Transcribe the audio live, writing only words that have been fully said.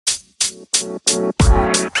Hello,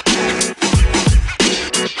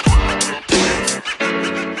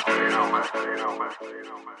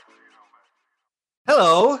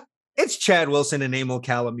 it's Chad Wilson and Emil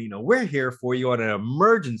Calamino. We're here for you on an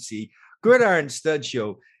emergency Gridiron Stud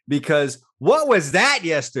Show because what was that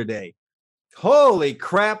yesterday? Holy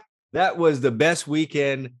crap, that was the best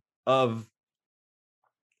weekend of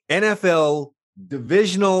NFL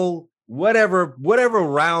divisional, whatever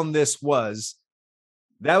round this was.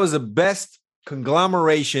 That was the best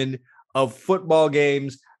conglomeration of football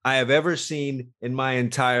games I have ever seen in my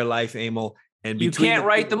entire life, Emil. And you can't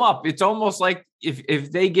write them up. It's almost like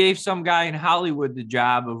if they gave some guy in Hollywood the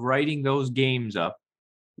job of writing those games up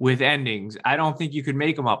with endings, I don't think you could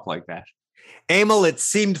make them up like that. Emil, it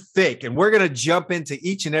seemed fake. And we're going to jump into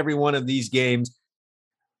each and every one of these games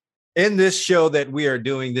in this show that we are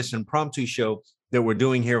doing, this impromptu show that we're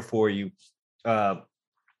doing here for you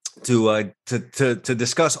to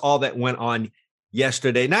discuss all that went on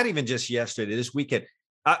yesterday. Not even just yesterday, this weekend.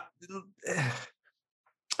 I'm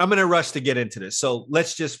going to rush to get into this. So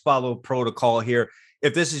let's just follow protocol here.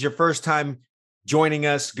 If this is your first time joining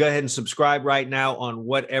us, go ahead and subscribe right now on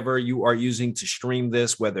whatever you are using to stream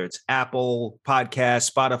this, whether it's Apple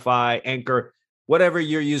Podcast, Spotify, Anchor, whatever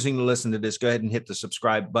you're using to listen to this. Go ahead and hit the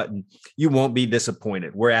subscribe button. You won't be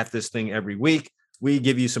disappointed. We're at this thing every week. We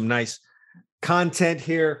give you some nice content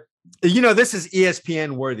here. You know, this is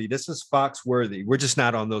ESPN worthy. This is Fox worthy. We're just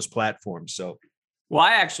not on those platforms. So, well,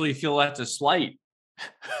 I actually feel that's a slight.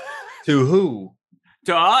 To who?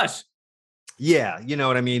 To us. Yeah, you know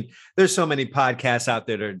what I mean? There's so many podcasts out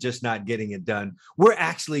there that are just not getting it done. We're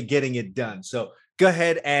actually getting it done. So go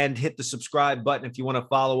ahead and hit the subscribe button. If you want to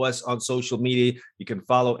follow us on social media, you can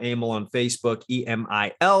follow Emil on Facebook,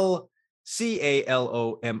 EMILCALOMINO.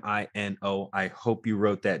 I hope you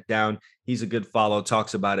wrote that down. He's a good follow,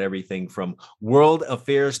 talks about everything from world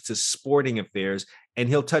affairs to sporting affairs, and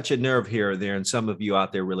he'll touch a nerve here or there. And some of you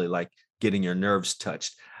out there really like getting your nerves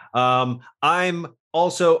touched. I'm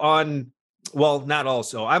also on, well, not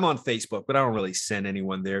also, I'm on Facebook, but I don't really send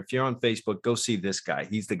anyone there. If you're on Facebook, go see this guy.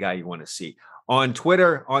 He's the guy you want to see. On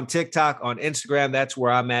Twitter, on TikTok, on Instagram, that's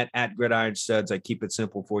where I'm at Gridiron Studs. I keep it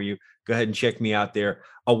simple for you. Go ahead and check me out there.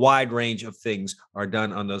 A wide range of things are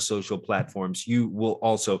done on those social platforms. You will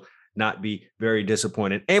also not be very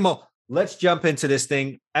disappointed. Emil, let's jump into this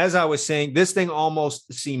thing. As I was saying, this thing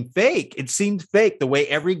almost seemed fake. It seemed fake the way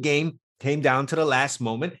every game came down to the last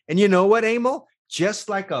moment. And you know what, Emil? Just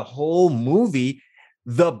like a whole movie,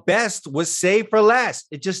 the best was saved for last.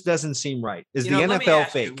 It just doesn't seem right. Is the NFL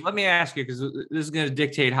fake? Let me ask you, because this is going to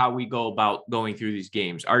dictate how we go about going through these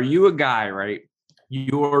games. Are you a guy, right?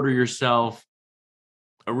 You order yourself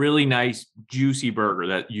a really nice, juicy burger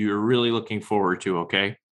that you're really looking forward to,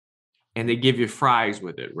 okay? And they give you fries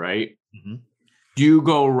with it, right? Mm-hmm. Do you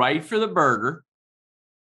go right for the burger?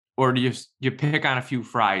 Or do you pick on a few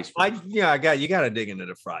fries? You got to dig into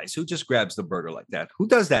the fries. Who just grabs the burger like that? Who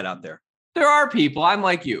does that out there? There are people. I'm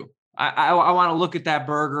like you. I want to look at that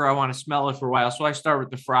burger. I want to smell it for a while. So I start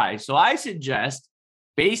with the fries. So I suggest,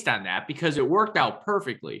 based on that, because it worked out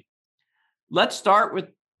perfectly, let's start with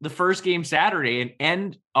the first game Saturday and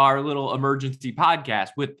end our little emergency podcast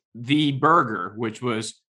with the burger, which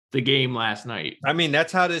was the game last night. I mean,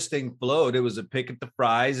 that's how this thing flowed. It was a pick at the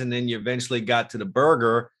fries, and then you eventually got to the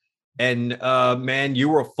burger. And man, you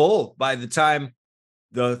were full by the time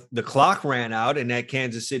the clock ran out in that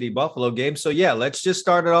Kansas City Buffalo game. So yeah, let's just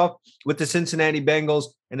start it off with the Cincinnati Bengals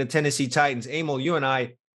and the Tennessee Titans. Emil, you and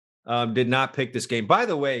I did not pick this game. By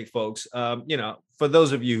the way, folks, for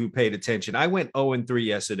those of you who paid attention, I went 0-3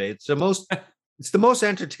 yesterday. It's the most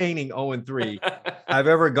entertaining 0-3 I've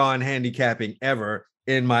ever gone handicapping ever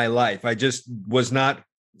in my life. I just was not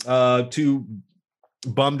too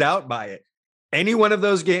bummed out by it. Any one of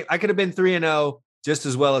those games, I could have been 3-0 just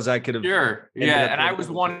as well as I could have. Sure. Yeah. And I was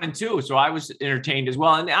 1-2. So I was entertained as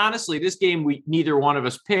well. And honestly, this game, neither one of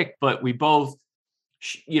us picked, but we both,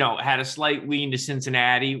 had a slight lean to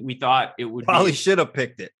Cincinnati. We thought it would probably should have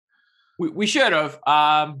picked it. We should have.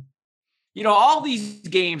 All these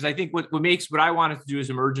games, I think what I wanted to do as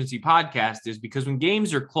emergency podcast is because when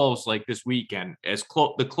games are close, like this weekend,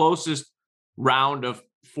 the closest round of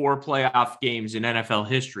 4 playoff games in NFL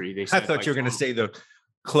history. I thought you were going to say the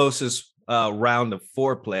closest round of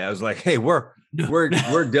 4 play. I was like, hey, we're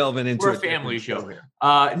delving into a family show here.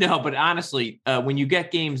 No, but honestly, when you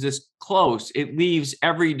get games this close, it leaves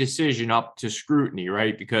every decision up to scrutiny,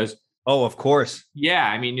 right? Because of course, yeah,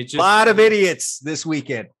 I mean, it's just a lot of idiots this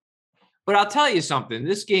weekend. But I'll tell you something.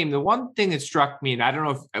 This game, the one thing that struck me, and I don't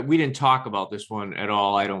know if we didn't talk about this one at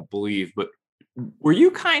all, I don't believe, but were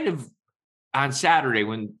you kind of on Saturday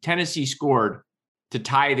when Tennessee scored to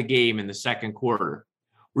tie the game in the second quarter.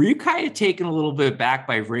 Were you kind of taken a little bit back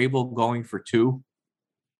by Vrabel going for 2?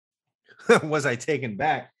 Was I taken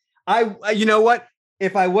back? You know what?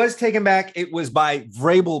 If I was taken back, it was by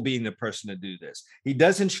Vrabel being the person to do this. He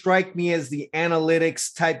doesn't strike me as the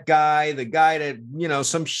analytics type guy, the guy that,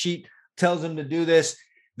 some sheet tells him to do this.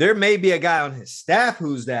 There may be a guy on his staff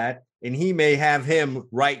who's that, and he may have him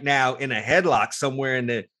right now in a headlock somewhere in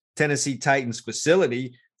the Tennessee Titans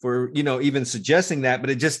facility for, even suggesting that, but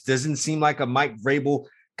it just doesn't seem like a Mike Vrabel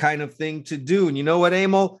kind of thing to do. And you know what,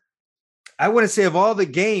 Emil? I want to say of all the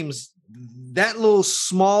games, that little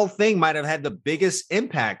small thing might have had the biggest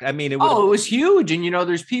impact. I mean, it was huge. And,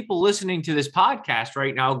 there's people listening to this podcast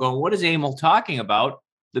right now going, what is Emil talking about?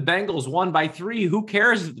 The Bengals won by 3. Who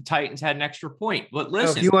cares if the Titans had an extra point? But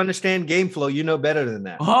listen, if you understand game flow, you know better than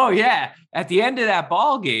that. Oh, yeah. At the end of that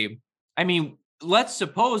ball game, I mean, let's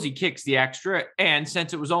suppose he kicks the extra. And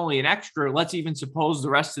since it was only an extra, let's even suppose the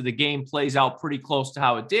rest of the game plays out pretty close to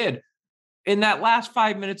how it did. In that last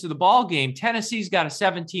 5 minutes of the ball game, Tennessee's got a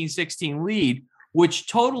 17-16 lead, which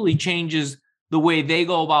totally changes the way they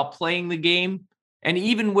go about playing the game. And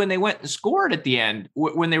even when they went and scored at the end,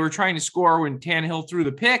 when they were trying to score when Tannehill threw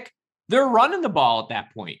the pick, they're running the ball at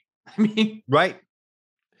that point. I mean, right.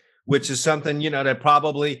 Which is something, that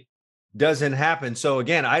probably doesn't happen. So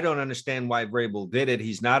again, I don't understand why Vrabel did it.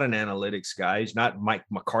 He's not an analytics guy. He's not Mike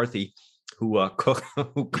McCarthy who cooked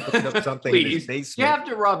up something in his basement. You have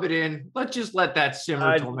to rub it in. Let's just let that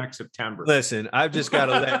simmer till next September. Listen, I've just got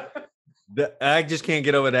to I just can't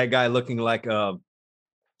get over that guy looking like a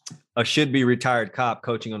should-be retired cop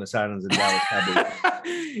coaching on the sidelines of Dallas Cowboys.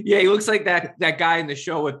 Yeah, he looks like that guy in the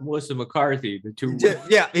show with Melissa McCarthy.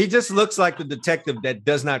 He just looks like the detective that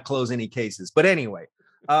does not close any cases. But anyway,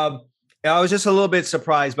 I was just a little bit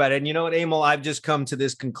surprised by it. And you know what, Emil? I've just come to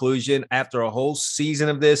this conclusion after a whole season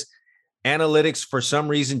of this. Analytics, for some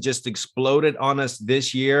reason, just exploded on us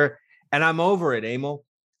this year. And I'm over it, Emil.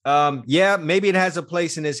 Yeah, maybe it has a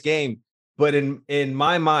place in this game. But in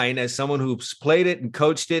my mind, as someone who's played it and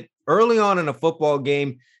coached it early on in a football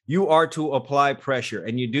game, you are to apply pressure.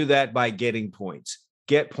 And you do that by getting points.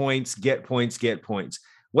 Get points, get points, get points.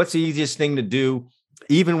 What's the easiest thing to do?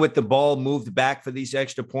 Even with the ball moved back for these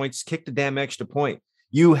extra points, kick the damn extra point.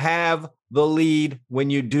 You have the lead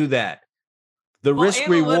when you do that. The risk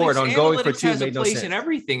reward on going for 2 made no sense. In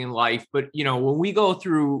everything in life, but when we go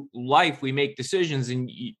through life, we make decisions, and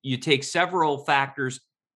you take several factors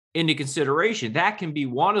into consideration. That can be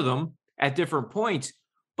one of them at different points,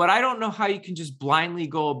 but I don't know how you can just blindly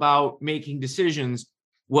go about making decisions.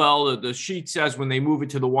 Well, the sheet says when they move it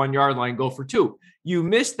to the 1 yard line, go for 2. You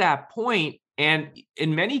missed that point, and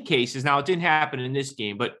in many cases, now it didn't happen in this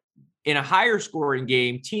game, but in a higher scoring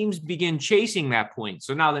game, teams begin chasing that point.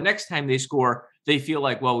 So now the next time they score, they feel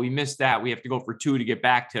like, well, we missed that. We have to go for 2 to get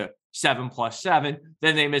back to 7+7.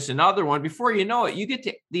 Then they miss another one. Before you know it, you get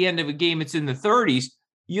to the end of a game, it's in the 30s.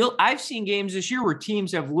 I've seen games this year where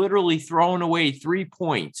teams have literally thrown away 3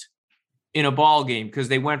 points in a ball game because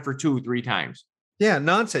they went for 2 3 times. Yeah,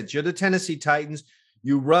 nonsense. You're the Tennessee Titans.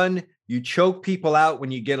 You run, you choke people out when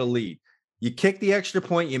you get a lead. You kick the extra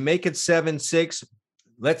point, you make it 7-6.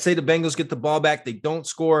 Let's say the Bengals get the ball back, they don't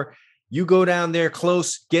score. You go down there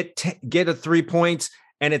close, get a 3 points,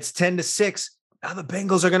 and it's 10-6. Now the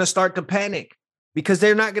Bengals are going to start to panic because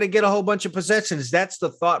they're not going to get a whole bunch of possessions. That's the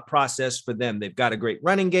thought process for them. They've got a great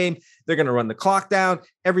running game. They're going to run the clock down.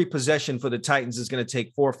 Every possession for the Titans is going to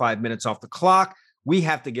take 4 or 5 minutes off the clock. We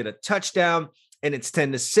have to get a touchdown, and it's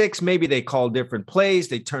 10-6. Maybe they call different plays.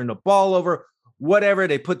 They turn the ball over, whatever.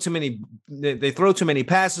 They throw too many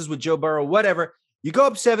passes with Joe Burrow, whatever. You go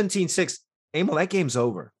up 17-6. Emil, that game's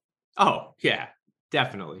over. Oh, yeah,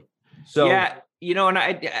 definitely. So, yeah, and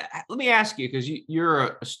let me ask you, because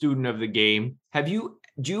you're a student of the game. Do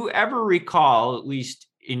you ever recall, at least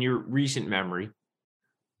in your recent memory,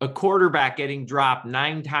 a quarterback getting dropped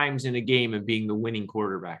 9 times in a game and being the winning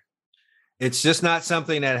quarterback? It's just not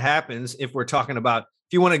something that happens if we're talking about,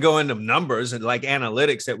 if you want to go into numbers and like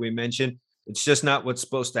analytics that we mentioned, it's just not what's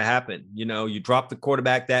supposed to happen. You drop the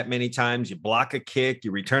quarterback that many times, you block a kick, you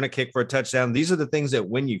return a kick for a touchdown. These are the things that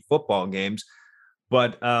win you football games.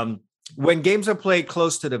 But when games are played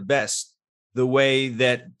close to the vest, the way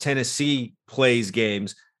that Tennessee plays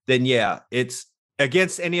games, then yeah, it's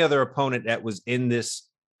against any other opponent that was in the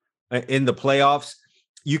playoffs.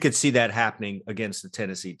 You could see that happening against the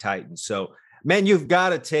Tennessee Titans. So, man, you've got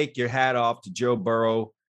to take your hat off to Joe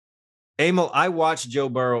Burrow. Emil, I watched Joe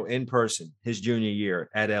Burrow in person his junior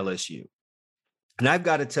year at LSU. And I've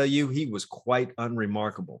got to tell you, he was quite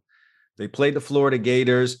unremarkable. They played the Florida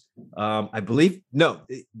Gators.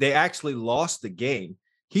 They actually lost the game.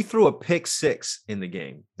 he threw a pick six in the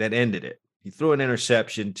game that ended it. He threw an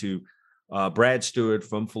interception to Brad Stewart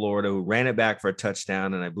from Florida, who ran it back for a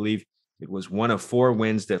touchdown. And I believe it was one of 4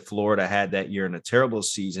 wins that Florida had that year in a terrible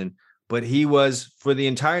season. But he was, for the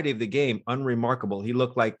entirety of the game, unremarkable. He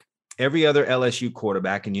looked like every other LSU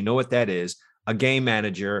quarterback. And you know what that is, a game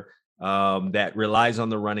manager that relies on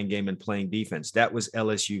the running game and playing defense. That was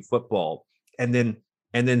LSU football. And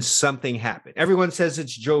then something happened. Everyone says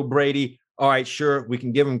it's Joe Brady. All right, sure, we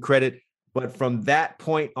can give him credit. But from that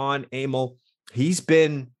point on, Emil, he's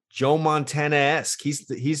been Joe Montana-esque.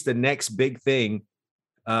 He's the next big thing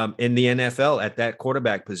in the NFL at that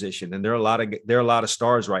quarterback position. And there are a lot of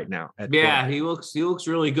stars right now. He looks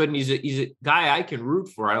really good. And he's a guy I can root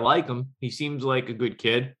for. I like him. He seems like a good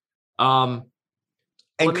kid. And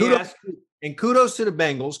kudos to the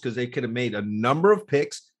Bengals, because they could have made a number of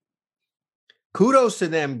picks. Kudos to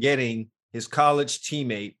them getting his college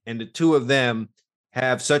teammate, and the two of them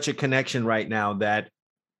have such a connection right now that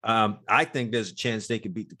I think there's a chance they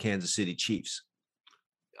could beat the Kansas City Chiefs.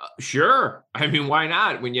 Sure. I mean, why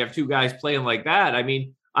not when you have two guys playing like that? I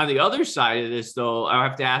mean, on the other side of this, though, I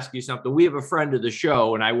have to ask you something. We have a friend of the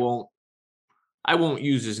show, and I won't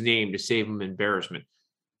use his name to save him embarrassment.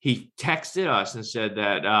 He texted us and said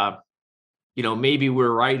that, maybe we're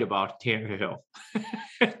right about Tannehill.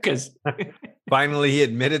 Because finally he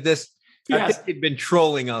admitted this. Yes. I think he'd been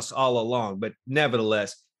trolling us all along, but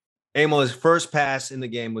nevertheless, Emil, his first pass in the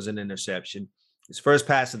game was an interception. His first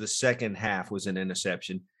pass of the second half was an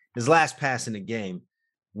interception. His last pass in the game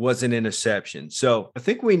was an interception. So I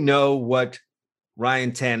think we know what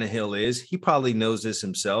Ryan Tannehill is. He probably knows this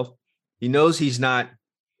himself. He knows he's not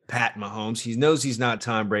Pat Mahomes. He knows he's not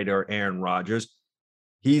Tom Brady or Aaron Rodgers.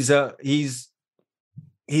 He's a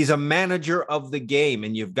manager of the game,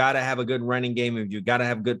 and you've got to have a good running game, and you've got to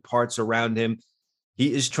have good parts around him.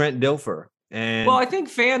 He is Trent Dilfer. And well, I think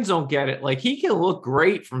fans don't get it. Like, he can look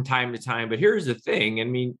great from time to time, but here's the thing. I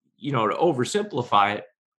mean, to oversimplify it,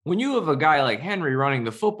 when you have a guy like Henry running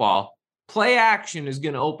the football, play action is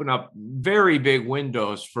going to open up very big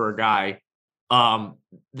windows for a guy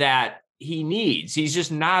that he needs. He's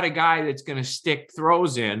just not a guy that's going to stick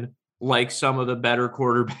throws in like some of the better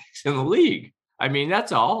quarterbacks in the league. I mean,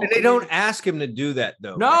 that's all. And they don't ask him to do that,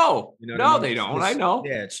 though. No, you know what I mean? They don't. I know.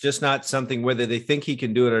 Yeah, it's just not something, whether they think he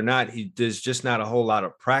can do it or not. There's just not a whole lot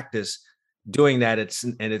of practice doing that.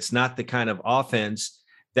 It's not the kind of offense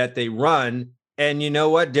that they run. And you know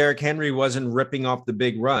what? Derrick Henry wasn't ripping off the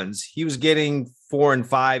big runs. He was getting 4 and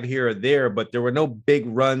 5 here or there, but there were no big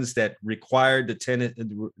runs that required the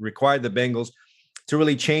Bengals to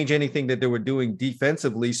really change anything that they were doing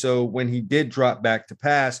defensively. So when he did drop back to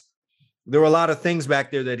pass, there were a lot of things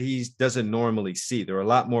back there that he doesn't normally see. There were a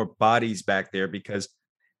lot more bodies back there because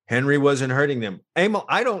Henry wasn't hurting them. Emil,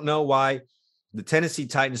 I don't know why the Tennessee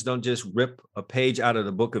Titans don't just rip a page out of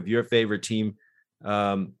the book of your favorite team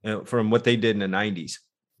from what they did in the 90s.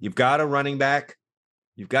 You've got a running back.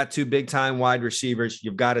 You've got 2 big-time wide receivers.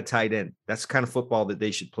 You've got a tight end. That's the kind of football that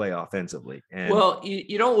they should play offensively. And well,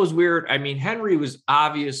 you know what was weird? I mean, Henry was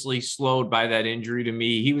obviously slowed by that injury to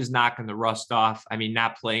me. He was knocking the rust off. I mean,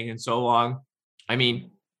 not playing in so long. I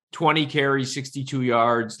mean, 20 carries, 62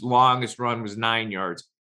 yards. Longest run was 9 yards.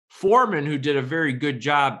 Foreman, who did a very good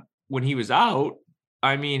job when he was out,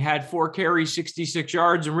 I mean, had 4 carries, 66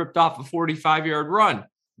 yards, and ripped off a 45-yard run.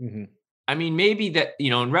 Mm-hmm. I mean, maybe that,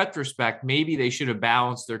 in retrospect, maybe they should have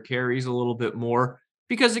balanced their carries a little bit more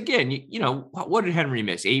because, again, what did Henry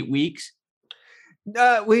miss? 8 weeks?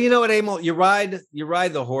 Well, you know what, Emil, you ride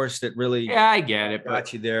the horse that really I get it,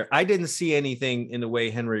 got you there. I didn't see anything in the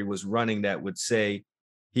way Henry was running that would say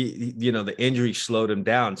the injury slowed him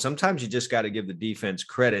down. Sometimes you just got to give the defense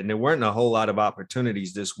credit, and there weren't a whole lot of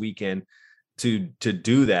opportunities this weekend to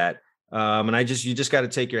do that. And you just got to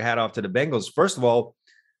take your hat off to the Bengals. First of all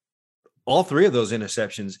 3 of those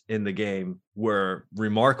interceptions in the game were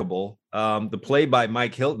remarkable. The play by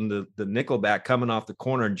Mike Hilton, the nickelback coming off the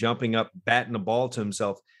corner and jumping up, batting the ball to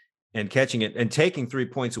himself and catching it and taking 3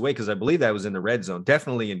 points away, because I believe that was in the red zone,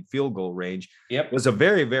 definitely in field goal range. Yep. Was a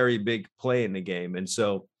very, very big play in the game. And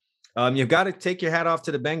so you've got to take your hat off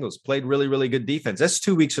to the Bengals. Played really, really good defense. That's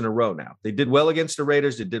 2 weeks in a row now. They did well against the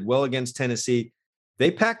Raiders. They did well against Tennessee. They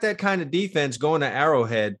packed that kind of defense going to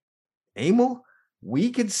Arrowhead. Emil,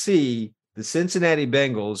 we could see the Cincinnati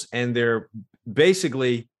Bengals, and they're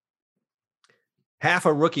basically half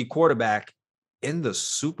a rookie quarterback in the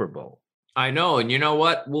Super Bowl. I know. And you know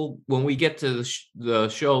what? When we get to the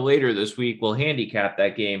show later this week, we'll handicap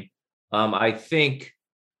that game. I think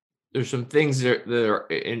there's some things that are,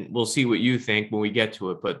 and we'll see what you think when we get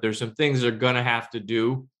to it, but there's some things they're going to have to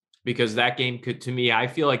do because that game could, to me, I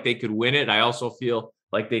feel like they could win it. I also feel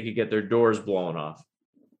like they could get their doors blown off.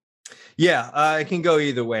 Yeah, it can go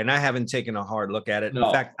either way. And I haven't taken a hard look at it. No.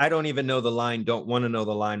 In fact, I don't even know the line, don't want to know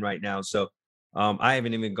the line right now. So I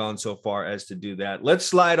haven't even gone so far as to do that. Let's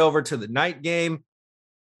slide over to the night game.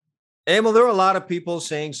 Emil, there are a lot of people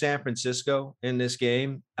saying San Francisco in this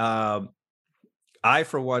game. I,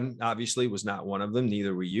 for one, obviously was not one of them.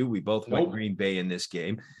 Neither were you. We both went Green Bay in this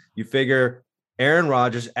game. You figure Aaron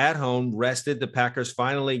Rodgers at home, rested. The Packers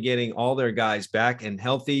finally getting all their guys back and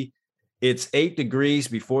healthy. It's 8 degrees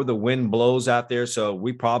before the wind blows out there, so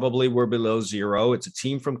we probably were below zero. It's a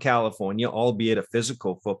team from California, albeit a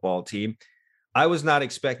physical football team. I was not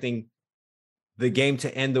expecting the game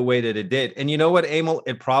to end the way that it did. And you know what, Emil?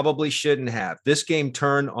 It probably shouldn't have. This game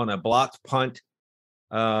turned on a blocked punt.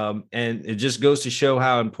 And it just goes to show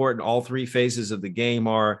how important all three phases of the game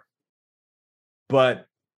are. But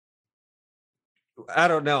I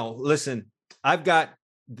don't know. Listen, I've got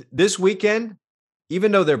this weekend,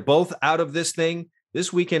 even though they're both out of this thing,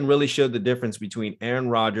 this weekend really showed the difference between Aaron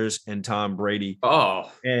Rodgers and Tom Brady. Oh,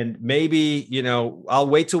 and maybe, I'll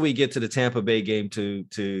wait till we get to the Tampa Bay game to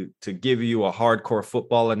give you a hardcore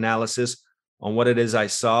football analysis on what it is I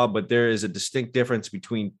saw, but there is a distinct difference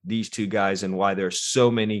between these two guys and why there's so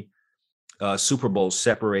many Super Bowls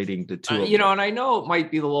separating the two. And I know it might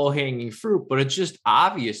be the low-hanging fruit, but it's just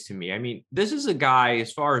obvious to me. I mean, this is a guy,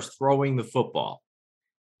 as far as throwing the football,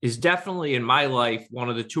 is definitely in my life one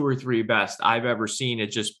of the 2 or 3 best I've ever seen at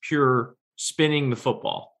just pure spinning the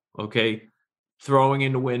football, okay? Throwing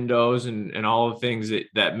into windows and all the things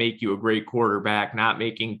that make you a great quarterback, not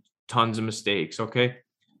making tons of mistakes, okay?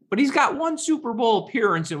 But he's got 1 Super Bowl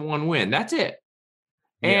appearance and 1 win. That's it.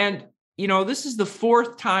 Yeah. And, this is the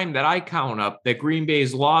 4th time that I count up that Green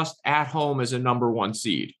Bay's lost at home as a number 1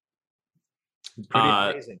 seed. Pretty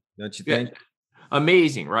amazing, don't you think?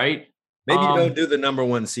 Amazing, right? Maybe you don't do the number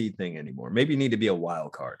 1 seed thing anymore. Maybe you need to be a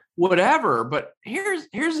wild card. Whatever. But here's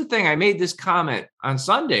the thing. I made this comment on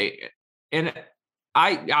Sunday, and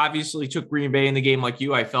I obviously took Green Bay in the game like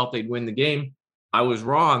you. I felt they'd win the game. I was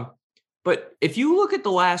wrong. But if you look at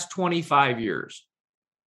the last 25 years,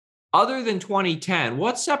 other than 2010,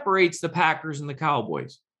 what separates the Packers and the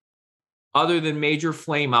Cowboys? Other than major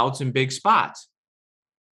flameouts and big spots?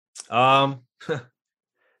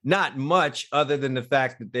 Not much, other than the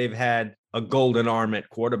fact that they've had a golden arm at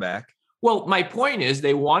quarterback. Well, my point is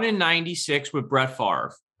they won in 96 with Brett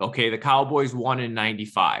Favre. Okay, the Cowboys won in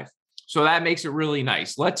 95. So that makes it really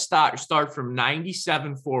nice. Let's start from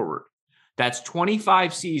 97 forward. That's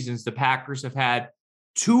 25 seasons the Packers have had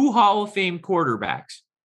 2 Hall of Fame quarterbacks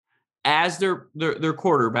as their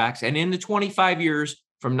quarterbacks. And in the 25 years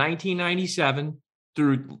from 1997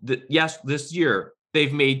 through this year,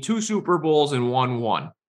 they've made 2 Super Bowls and won 1.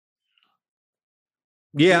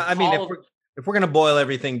 Yeah, I mean, if we're going to boil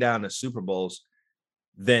everything down to Super Bowls,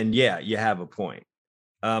 then yeah, you have a point.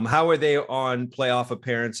 How are they on playoff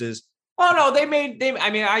appearances? Oh no,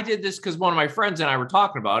 I did this because one of my friends and I were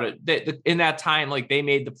talking about it. In that time, like, they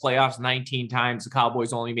made the playoffs 19 times. The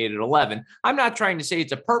Cowboys only made it 11. I'm not trying to say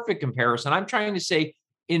it's a perfect comparison. I'm trying to say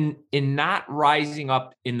in not rising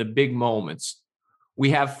up in the big moments,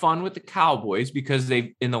 we have fun with the Cowboys because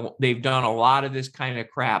they've done a lot of this kind of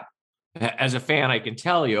crap. As a fan, I can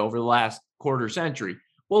tell you over the last quarter century.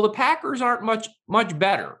 Well, the Packers aren't much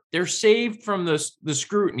better. They're saved from the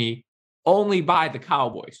scrutiny only by the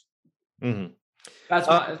Cowboys. Mm-hmm.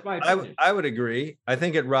 That's my opinion. I would agree. I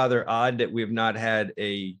think it rather odd that we have not had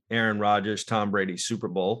a Aaron Rodgers, Tom Brady Super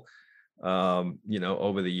Bowl,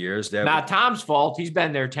 over the years. Not Tom's fault. He's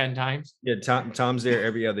been there 10 times. Yeah, Tom's there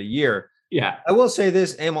every other year. Yeah. I will say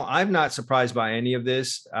this, Emil, I'm not surprised by any of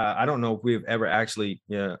this. I don't know if we've ever actually,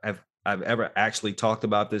 I've ever actually talked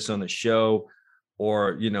about this on the show,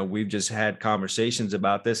 or, we've just had conversations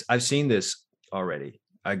about this. I've seen this already.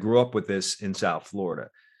 I grew up with this in South Florida.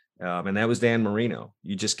 And that was Dan Marino.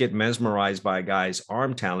 You just get mesmerized by a guy's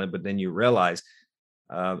arm talent, but then you realize,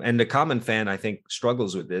 and the common fan, I think,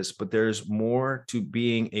 struggles with this, but there's more to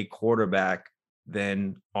being a quarterback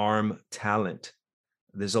than arm talent.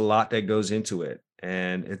 There's a lot that goes into it.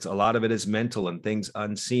 And a lot of it is mental and things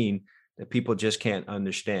unseen that people just can't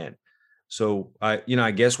understand. So I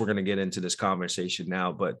guess we're going to get into this conversation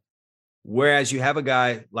now, but whereas you have a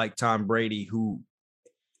guy like Tom Brady, who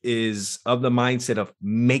is of the mindset of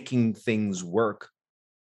making things work,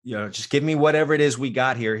 just give me whatever it is we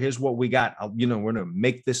got here. Here's what we got. We're going to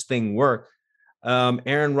make this thing work.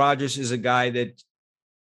 Aaron Rodgers is a guy that,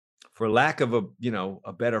 for lack of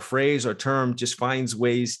a better phrase or term, just finds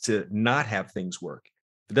ways to not have things work.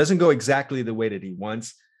 It doesn't go exactly the way that he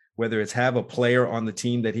wants, whether it's have a player on the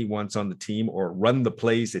team that he wants on the team or run the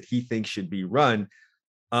plays that he thinks should be run.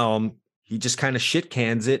 he just kind of shit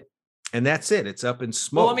cans it, and that's it. It's up in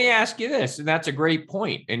smoke. Well, let me ask you this, and that's a great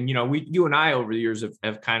point. And you and I over the years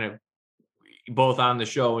have kind of both on the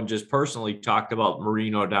show and just personally talked about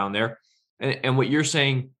Marino down there. And what you're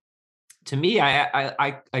saying to me,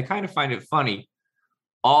 I kind of find it funny.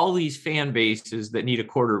 All these fan bases that need a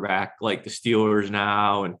quarterback, like the Steelers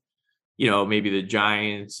now, and maybe the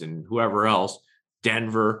Giants and whoever else,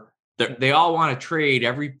 Denver, they all want to trade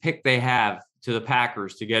every pick they have to the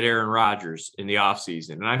Packers to get Aaron Rodgers in the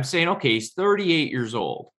offseason. And I'm saying, okay, he's 38 years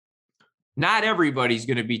old. Not everybody's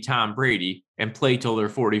going to be Tom Brady and play till they're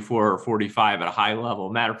 44 or 45 at a high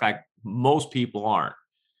level. Matter of fact, most people aren't.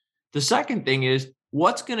 The second thing is,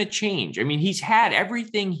 what's going to change? I mean, he's had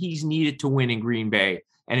everything he's needed to win in Green Bay.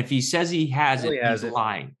 And if he says he hasn't, he's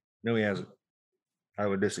lying. No, he hasn't. I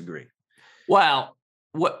would disagree. Well,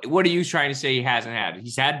 what are you trying to say he hasn't had?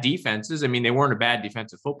 He's had defenses. I mean, they weren't a bad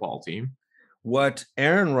defensive football team. What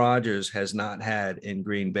Aaron Rodgers has not had in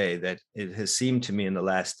Green Bay, that it has seemed to me in the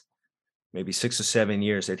last maybe 6 or 7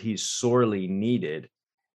 years that he's sorely needed,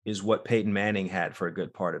 is what Peyton Manning had for a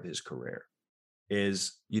good part of his career.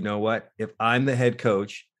 Is, you know what? If I'm the head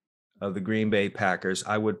coach of the Green Bay Packers,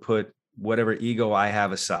 I would put whatever ego I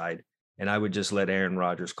have aside, and I would just let Aaron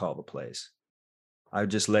Rodgers call the plays. I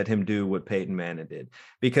would just let him do what Peyton Manning did.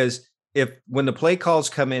 Because when the play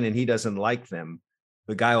calls come in and he doesn't like them,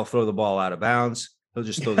 the guy will throw the ball out of bounds. He'll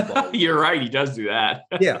just throw the ball. You're right. He does do that.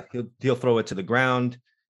 Yeah. He'll throw it to the ground.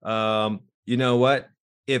 You know what?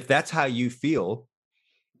 If that's how you feel,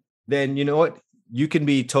 then you know what? You can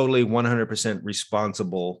be totally 100%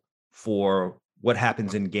 responsible for what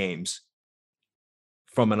happens in games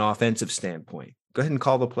from an offensive standpoint. Go ahead and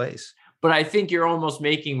call the plays. But I think you're almost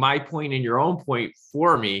making my point and your own point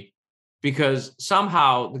for me, because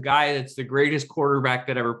somehow the guy that's the greatest quarterback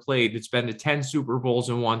that ever played, that's been to 10 Super Bowls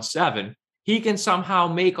and won 7, he can somehow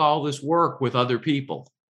make all this work with other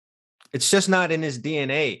people. It's just not in his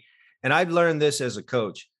DNA. And I've learned this as a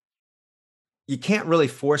coach. You can't really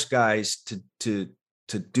force guys to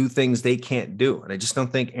do things they can't do. And I just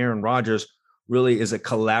don't think Aaron Rodgers really is a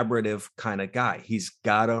collaborative kind of guy. He's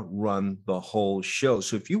got to run the whole show.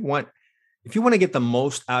 So if you want to get the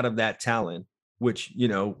most out of that talent, which,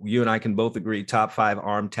 you and I can both agree, top 5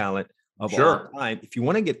 arm talent of all time. If you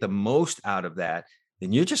want to get the most out of that,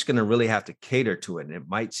 then you're just going to really have to cater to it. And it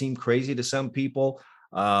might seem crazy to some people.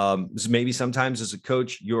 Maybe sometimes as a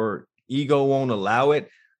coach, your ego won't allow it.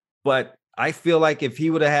 But I feel like if he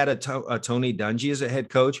would have had a Tony Dungy as a head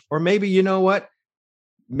coach, or maybe, you know what,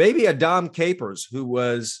 maybe a Dom Capers, who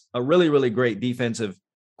was a really, really great defensive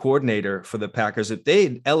coordinator for the Packers, if they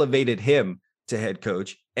had elevated him to head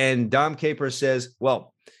coach, and Dom Capers says,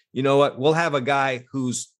 well, you know what, we'll have a guy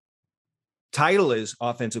whose title is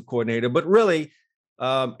offensive coordinator, but really,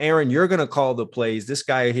 Aaron, you're going to call the plays. This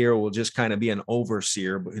guy here will just kind of be an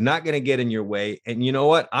overseer, but not going to get in your way. And you know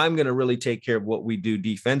what? I'm going to really take care of what we do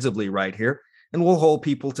defensively right here. And we'll hold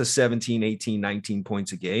people to 17, 18, 19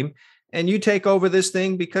 points a game. And you take over this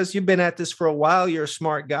thing because you've been at this for a while. You're a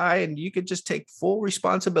smart guy, and you could just take full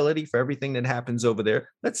responsibility for everything that happens over there.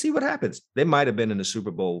 Let's see what happens. They might have been in the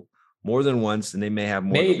Super Bowl more than once, and they may have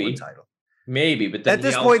more than one title. Maybe, but at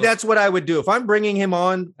this point, that's what I would do. If I'm bringing him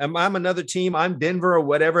on, I'm another team, I'm Denver or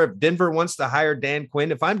whatever. If Denver wants to hire Dan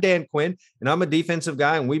Quinn, if I'm Dan Quinn and I'm a defensive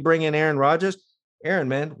guy and we bring in Aaron Rodgers, Aaron,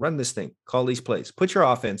 man, run this thing, call these plays, put your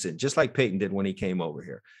offense in, just like Peyton did when he came over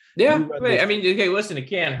here. Yeah, I mean, okay, listen, it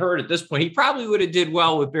can't hurt at this point. He probably would have did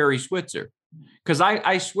well with Barry Switzer, because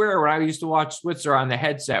I swear when I used to watch Switzer on the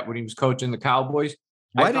headset when he was coaching the Cowboys.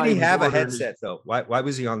 Why did he have a headset though? Why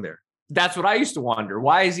was he on there? That's what I used to wonder.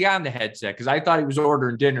 Why is he on the headset? Because I thought he was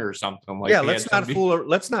ordering dinner or something. Like, yeah, let's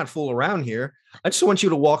not fool around here. I just want you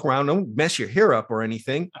to walk around, don't mess your hair up or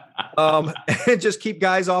anything, and just keep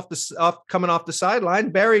guys coming off the sideline,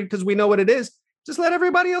 Barry, because we know what it is. Just let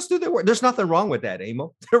everybody else do their work. There's nothing wrong with that,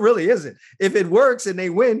 Amo. There really isn't. If it works and they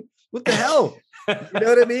win, what the hell? You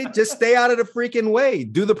know what I mean? Just stay out of the freaking way.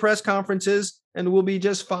 Do the press conferences, and we'll be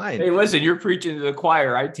just fine. Hey, listen, you're preaching to the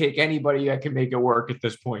choir. I'd take anybody that can make it work at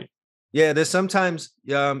this point. Yeah, there's sometimes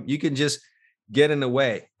you can just get in the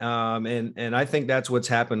way. And I think that's what's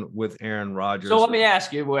happened with Aaron Rodgers. So let me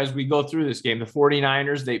ask you, as we go through this game, the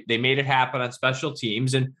 49ers, they made it happen on special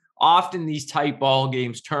teams. And often these tight ball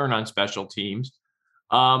games turn on special teams.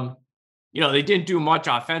 They didn't do much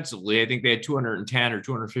offensively. I think they had 210 or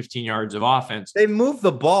 215 yards of offense. They moved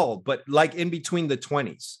the ball, but like in between the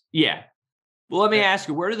 20s. Yeah. Well, let me ask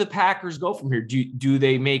you, where do the Packers go from here? Do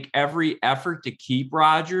they make every effort to keep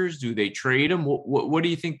Rodgers? Do they trade him? What do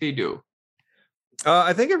you think they do?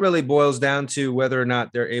 I think it really boils down to whether or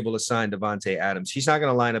not they're able to sign Davante Adams. He's not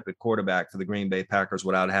going to line up at quarterback for the Green Bay Packers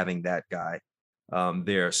without having that guy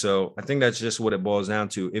there. So I think that's just what it boils down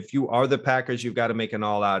to. If you are the Packers, you've got to make an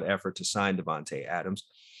all-out effort to sign Davante Adams.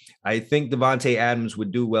 I think Davante Adams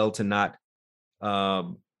would do well to not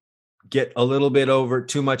get a little bit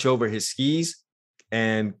too much over his skis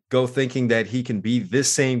and go thinking that he can be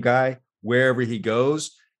this same guy wherever he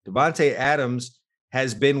goes. Davante Adams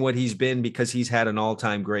has been what he's been because he's had an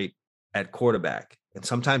all-time great at quarterback. And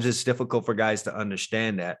sometimes it's difficult for guys to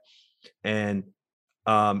understand that. And,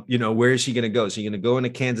 where is he going to go? Is he going to go into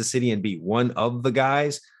Kansas City and be one of the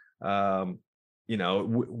guys? Where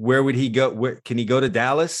would he go? Where can he go to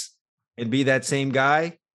Dallas and be that same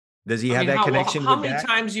guy? Does he have that connection? How many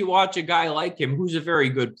times you watch a guy like him who's a very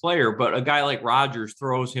good player, but a guy like Rodgers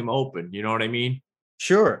throws him open? You know what I mean?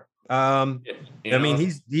 Sure.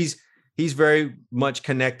 He's very much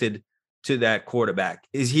connected to that quarterback.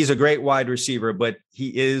 He's a great wide receiver, but he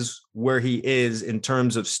is where he is in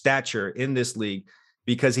terms of stature in this league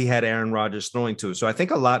because he had Aaron Rodgers throwing to him. So I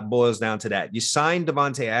think a lot boils down to that. You sign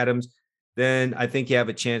Davante Adams, then I think you have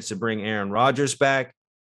a chance to bring Aaron Rodgers back.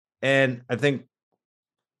 And I think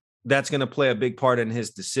that's going to play a big part in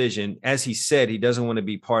his decision. As he said, he doesn't want to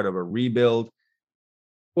be part of a rebuild.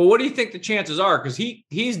 Well, what do you think the chances are? Because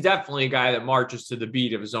he's definitely a guy that marches to the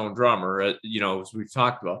beat of his own drummer, as we've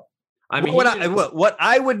talked about. I mean, what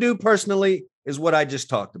I would do personally is what I just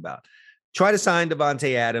talked about. Try to sign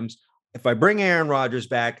Davante Adams. If I bring Aaron Rodgers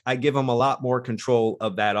back, I give him a lot more control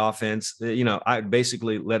of that offense. I'd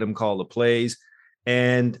basically let him call the plays,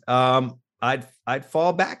 and I'd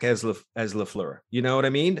fall back as LaFleur. You know what I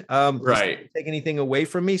mean? Right. Take anything away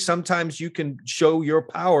from me. Sometimes you can show your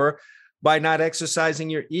power by not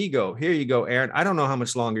exercising your ego. Here you go, Aaron. I don't know how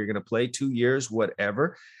much longer you're going to play, 2 years,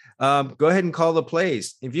 whatever. Go ahead and call the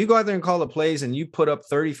plays. If you go out there and call the plays and you put up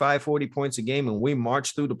 35, 40 points a game and we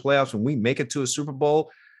march through the playoffs and we make it to a Super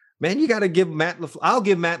Bowl, man, you got to give Matt LaFleur. I'll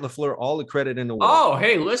give Matt LaFleur all the credit in the world. Oh,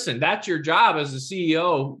 hey, listen, that's your job as a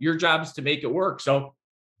CEO. Your job is to make it work. So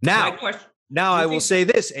now I will say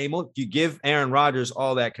this, Emil, you give Aaron Rodgers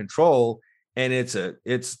all that control and it's a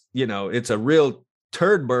real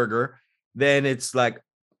turd burger. Then it's like,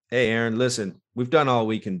 hey, Aaron, listen, we've done all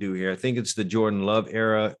we can do here. I think it's the Jordan Love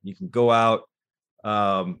era. You can go out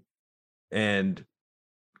and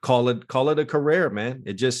call it a career, man.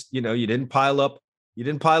 It just, you didn't pile up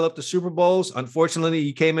the Super Bowls. Unfortunately,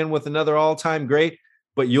 you came in with another all-time great,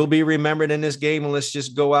 but you'll be remembered in this game. And let's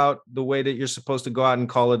just go out the way that you're supposed to go out and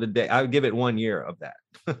call it a day. I would give it 1 year of that.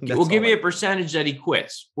 We'll give you a percentage that he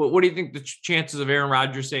quits. What do you think the chances of Aaron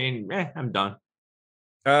Rodgers saying, I'm done?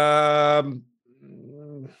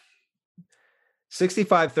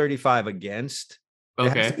 65-35 against.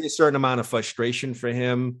 Okay. There has to be a certain amount of frustration for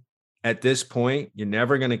him at this point. You're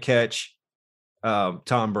never going to catch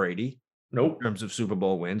Tom Brady. Nope. In terms of Super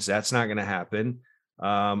Bowl wins. That's not going to happen.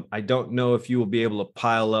 I don't know if you will be able to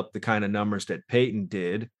pile up the kind of numbers that Peyton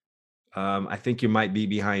did. I think you might be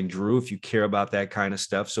behind Drew if you care about that kind of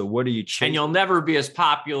stuff. So what are you chasing? And you'll never be as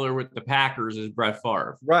popular with the Packers as Brett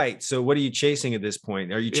Favre. Right. So what are you chasing at this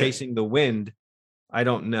point? Are you chasing the wind? I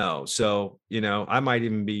don't know. So, I might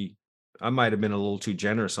have been a little too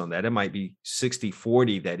generous on that. It might be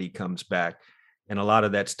 60-40 that he comes back. And a lot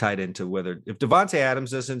of that's tied into if Davante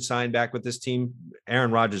Adams doesn't sign back with this team,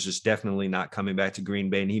 Aaron Rodgers is definitely not coming back to Green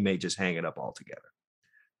Bay, and he may just hang it up altogether.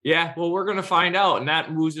 Yeah, well, we're going to find out, and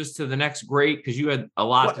that moves us to the next great because you had a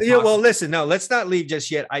lot. Listen, no, let's not leave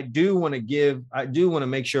just yet. I do want to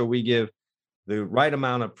make sure we give the right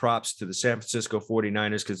amount of props to the San Francisco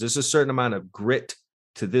 49ers because there's a certain amount of grit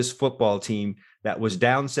to this football team that was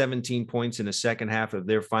down 17 points in the second half of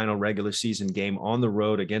their final regular season game on the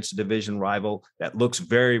road against a division rival that looks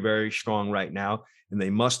very, very strong right now. And they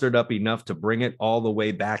mustered up enough to bring it all the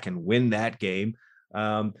way back and win that game.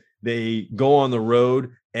 They go on the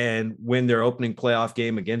road and win their opening playoff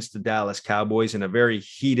game against the Dallas Cowboys in a very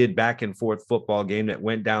heated back and forth football game that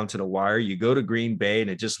went down to the wire. You go to Green Bay and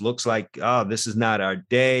it just looks like, this is not our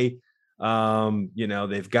day.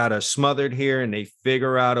 They've got us smothered here and they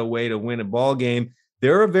figure out a way to win a ball game.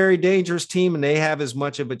 They're a very dangerous team and they have as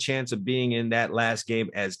much of a chance of being in that last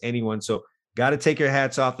game as anyone. So got to take your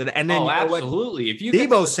hats off. And then absolutely. If you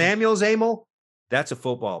Deebo Samuel's, Emil, that's a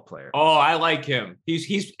football player. Oh, I like him.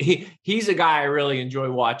 He's a guy I really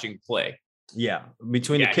enjoy watching play. Yeah.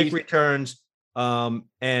 Between the kick returns, there've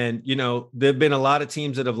been a lot of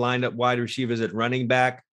teams that have lined up wide receivers at running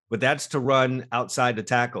back, but that's to run outside the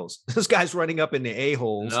tackles. This guy's running up in the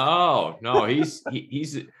a-holes. No, he's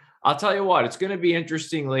I'll tell you what, it's going to be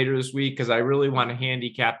interesting later this week because I really want to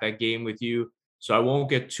handicap that game with you. so I won't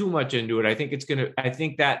get too much into it. I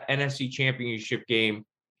think that NFC Championship game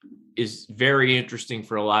is very interesting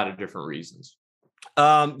for a lot of different reasons.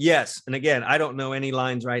 Yes. And again, I don't know any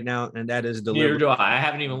lines right now, and that is Neither deliberate. do I. I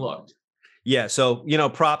haven't even looked. Yeah. So,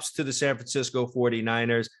 props to the San Francisco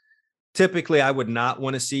 49ers. Typically, I would not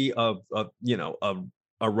want to see a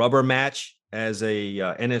rubber match as a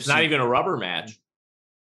NFC. It's not even a rubber match.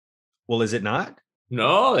 Well, is it not?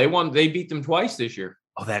 No, they beat them twice this year.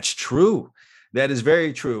 Oh, that's true. That is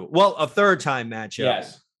very true. Well, a third time matchup.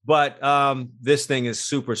 Yes. But this thing is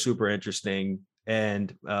super, super interesting.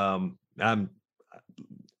 And I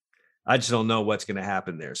just don't know what's going to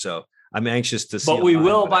happen there. So I'm anxious to see. But we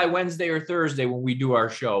will by Wednesday or Thursday when we do our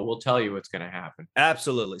show. We'll tell you what's going to happen.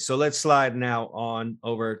 Absolutely. So let's slide now on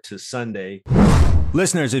over to Sunday.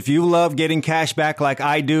 Listeners, if you love getting cash back like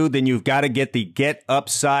I do, then you've got to get the Get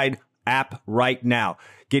Upside app right now.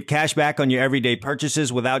 Get cash back on your everyday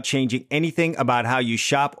purchases without changing anything about how you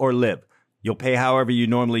shop or live. You'll pay however you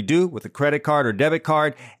normally do with a credit card or debit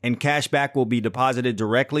card, and cash back will be deposited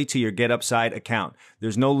directly to your Get Upside account.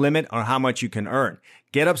 There's no limit on how much you can earn.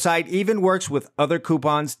 Get Upside even works with other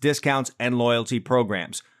coupons, discounts, and loyalty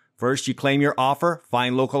programs. First, you claim your offer,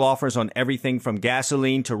 find local offers on everything from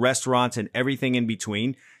gasoline to restaurants and everything in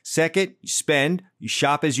between. Second, you spend, you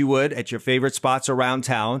shop as you would at your favorite spots around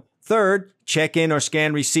town. Third, check in or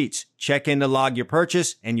scan receipts. Check in to log your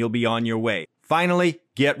purchase, and you'll be on your way. Finally,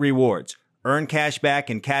 get rewards. Earn cash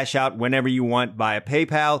back and cash out whenever you want via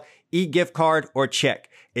PayPal, e-gift card, or check.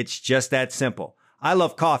 It's just that simple. I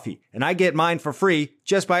love coffee, and I get mine for free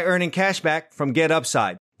just by earning cash back from Get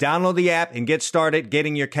Upside. Download the app and get started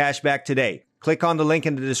getting your cash back today. Click on the link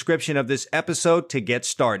in the description of this episode to get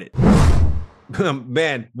started.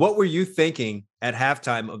 Man, what were you thinking at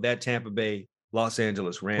halftime of that Tampa Bay Los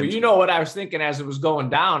Angeles Rams? Well, you know what I was thinking as it was going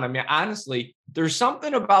down. I mean, honestly, there's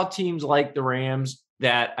something about teams like the Rams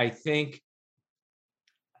that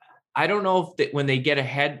I don't know if when they get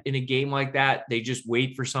ahead in a game like that, they just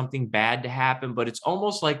wait for something bad to happen, but it's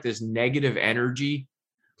almost like this negative energy.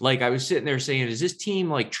 Like I was sitting there saying, is this team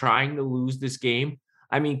like trying to lose this game?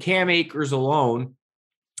 I mean, Cam Akers alone,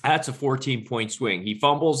 that's a 14-point swing. He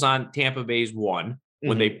fumbles on Tampa Bay's one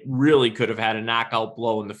when they really could have had a knockout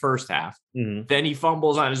blow in the first half. Then he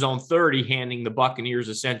fumbles on his own 30, handing the Buccaneers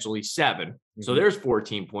essentially 7. So there's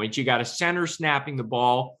 14 points. You got a center snapping the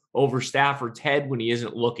ball over Stafford's head when he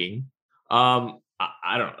isn't looking. I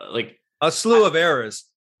don't know, like a slew of errors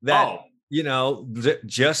that,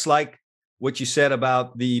 just like what you said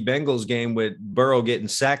about the Bengals game with Burrow getting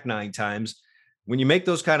sacked 9 times. When you make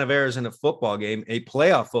those kind of errors in a football game, a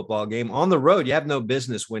playoff football game on the road, you have no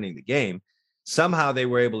business winning the game. Somehow they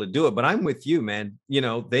were able to do it. But I'm with you, man.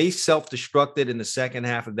 They self-destructed in the second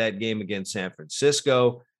half of that game against San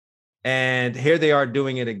Francisco. And here they are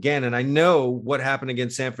doing it again. And I know what happened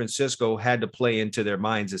against San Francisco had to play into their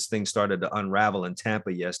minds as things started to unravel in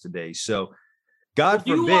Tampa yesterday. So God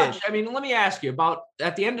forbid. Let me ask you about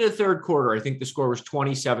at the end of the third quarter, I think the score was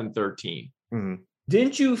 27-13.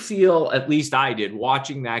 Didn't you feel, at least I did,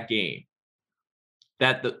 watching that game,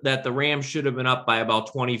 that the Rams should have been up by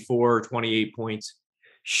about 24 or 28 points?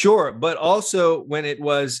 Sure, but also when it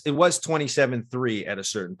was 27-3 at a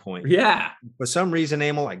certain point. Yeah. For some reason,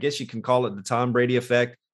 Emil, I guess you can call it the Tom Brady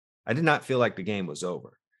effect. I did not feel like the game was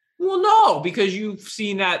over. Well, no, because you've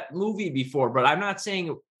seen that movie before, but I'm not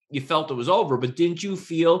saying you felt it was over, but didn't you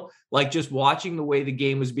feel like just watching the way the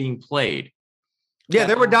game was being played? Yeah,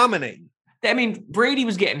 they were dominating. I mean, Brady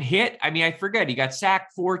was getting hit. I mean, I forget. He got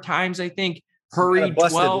sacked 4 times, I think. Hurried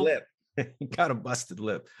 12. Lip. He got a busted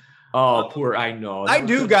lip. Oh, poor. I know. I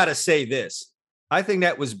do got to say this. I think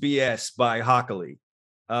that was BS by Hockley,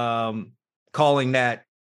 calling that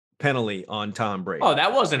penalty on Tom Brady. Oh,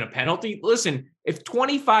 that wasn't a penalty. Listen, if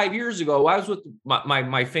 25 years ago, I was with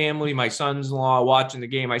my family, my sons-in-law watching the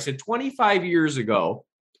game, I said 25 years ago,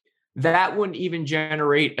 that wouldn't even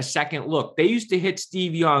generate a second look. They used to hit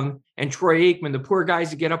Steve Young and Troy Aikman, the poor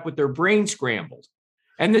guys, to get up with their brain scrambled.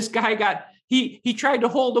 And this guy he tried to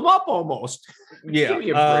hold him up almost. Yeah.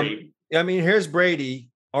 Here's Brady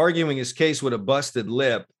arguing his case with a busted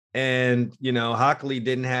lip. And, Hockley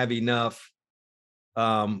didn't have enough.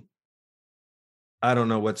 I don't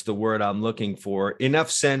know what's the word I'm looking for. Enough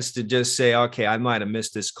sense to just say, okay, I might have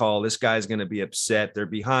missed this call. This guy's going to be upset. They're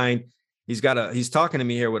behind. He's talking to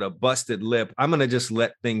me here with a busted lip. I'm going to just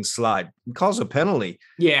let things slide. He calls a penalty.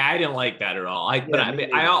 Yeah, I didn't like that at all.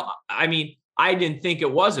 I didn't think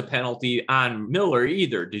it was a penalty on Miller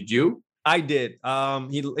either. Did you? I did.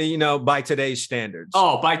 By today's standards.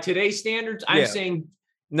 Oh, by today's standards, I'm saying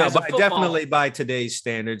No, As a definitely football, by today's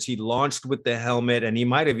standards, he launched with the helmet and he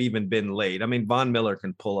might have even been late. I mean, Von Miller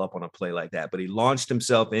can pull up on a play like that, but he launched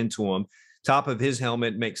himself into him. Top of his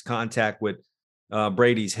helmet makes contact with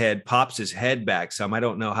Brady's head, pops his head back some. I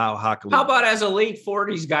don't know how how Hockley. about as a late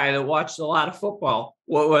 40s guy that watched a lot of football?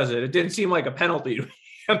 What was it? It didn't seem like a penalty to me.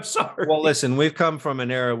 I'm sorry. Well, listen, we've come from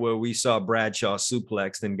an era where we saw Bradshaw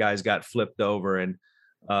suplexed and guys got flipped over. And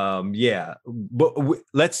yeah, but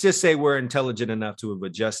let's just say we're intelligent enough to have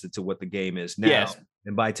adjusted to what the game is now. Yes.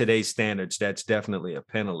 And by today's standards, that's definitely a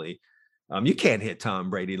penalty. You can't hit Tom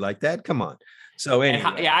Brady like that. Come on. So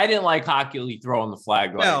anyway, I didn't like Hockley throwing the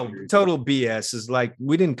flag. no, total BS. Is like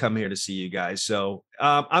we didn't come here to see you guys. So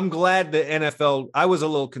I'm glad the NFL. I was a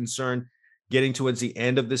little concerned getting towards the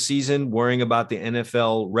end of the season, worrying about the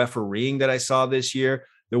NFL refereeing that I saw this year.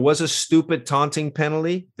 There was a stupid taunting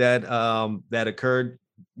penalty that that occurred,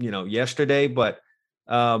 yesterday, but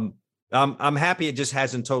I'm happy it just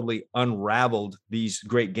hasn't totally unraveled these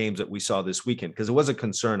great games that we saw this weekend because it was a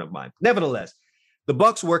concern of mine. Nevertheless, the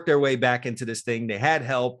Bucs worked their way back into this thing. They had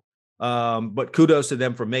help, but kudos to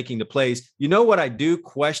them for making the plays. You know what I do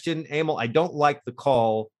question, Emil? I don't like the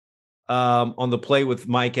call on the play with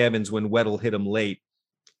Mike Evans when Weddle hit him late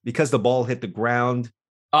because the ball hit the ground.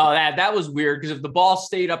 Oh, that was weird because if the ball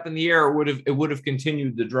stayed up in the air, it would have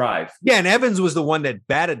continued the drive. Yeah, and Evans was the one that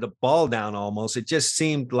batted the ball down almost. It just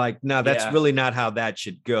seemed like, no, that's really not how that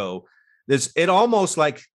should go. It almost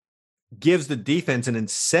like gives the defense an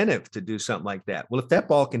incentive to do something like that. Well, if that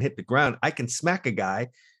ball can hit the ground, I can smack a guy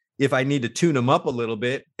if I need to tune him up a little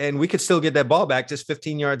bit, and we could still get that ball back just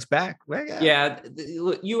 15 yards back. Well, yeah,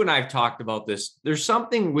 you and I have talked about this. There's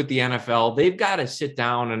something with the NFL. They've got to sit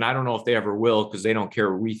down, and I don't know if they ever will because they don't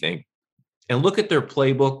care what we think, and look at their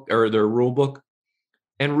playbook or their rule book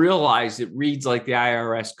and realize it reads like the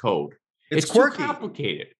IRS code. It's quirky. Too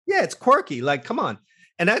complicated. Yeah, it's quirky. Like, come on.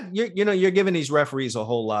 And that you're giving these referees a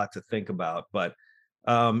whole lot to think about. But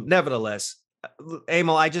nevertheless,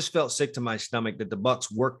 Emil, I just felt sick to my stomach that the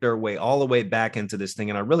Bucs worked their way all the way back into this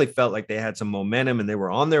thing. And I really felt like they had some momentum and they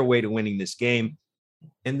were on their way to winning this game.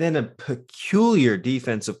 And then a peculiar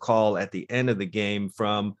defensive call at the end of the game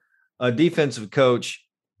from a defensive coach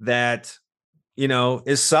that,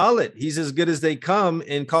 is solid. He's as good as they come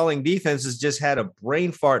in calling defenses, just had a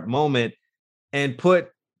brain fart moment and put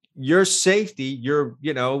your safety, your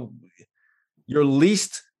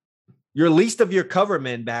least of your cover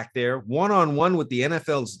men back there, one-on-one with the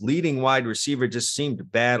NFL's leading wide receiver just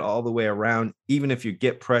seemed bad all the way around, even if you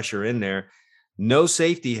get pressure in there. No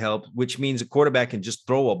safety help, which means a quarterback can just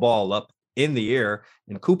throw a ball up in the air.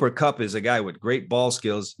 And Cooper Kupp is a guy with great ball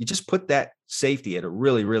skills. You just put that safety at a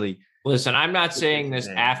really, really... Listen, I'm not saying this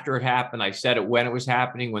after it happened. I said it when it was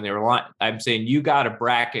happening, when they were on. I'm saying you got to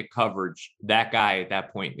bracket coverage that guy at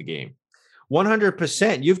that point in the game.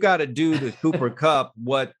 100%. You've got to do to Cooper Kupp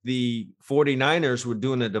what the 49ers were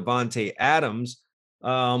doing to Devontae Adams.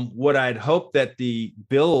 What I'd hoped that the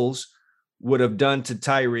Bills would have done to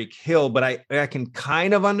Tyreek Hill, but I can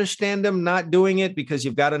kind of understand them not doing it because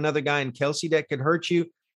you've got another guy in Kelsey that could hurt you.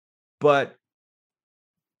 But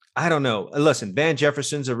I don't know. Listen, Van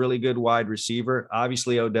Jefferson's a really good wide receiver.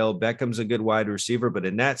 Obviously, Odell Beckham's a good wide receiver, but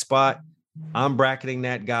in that spot, I'm bracketing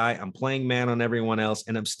that guy. I'm playing man on everyone else,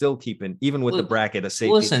 and I'm still keeping, even with the bracket, a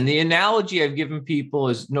safety. Listen, the analogy I've given people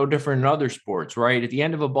is no different in other sports, right? At the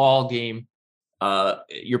end of a ball game,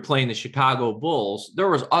 you're playing the Chicago Bulls. There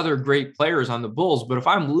was other great players on the Bulls, but if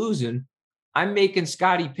I'm losing, I'm making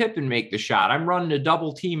Scottie Pippen make the shot. I'm running a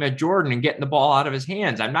double team at Jordan and getting the ball out of his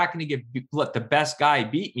hands. I'm not going to let the best guy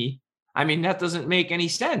beat me. I mean, that doesn't make any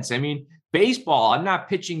sense. I mean, baseball, I'm not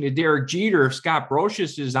pitching to Derek Jeter if Scott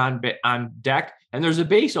Brocious is on deck and there's a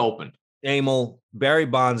base open. Emil, Barry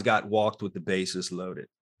Bonds got walked with the bases loaded.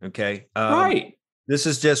 Okay. Right. This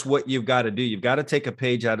is just what you've got to do. You've got to take a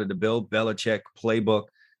page out of the Bill Belichick playbook,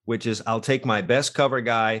 which is I'll take my best cover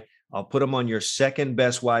guy, I'll put him on your second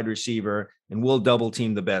best wide receiver, and we'll double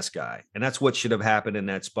team the best guy. And that's what should have happened in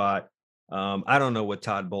that spot. I don't know what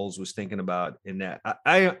Todd Bowles was thinking about in that.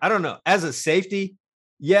 I don't know. As a safety,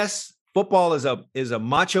 yes, football is a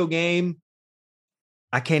macho game.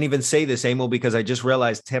 I can't even say this, Emil, because I just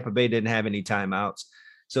realized Tampa Bay didn't have any timeouts.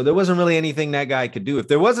 So there wasn't really anything that guy could do. If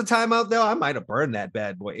there was a timeout, though, I might have burned that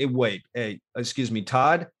bad boy.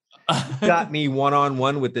 Todd got me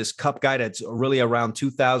one-on-one with this Kupp guy that's really around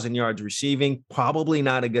 2,000 yards receiving. Probably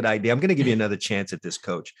not a good idea. I'm going to give you another chance at this,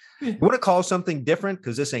 coach. You want to call something different?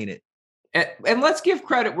 Because this ain't it. And let's give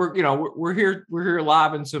credit. We're here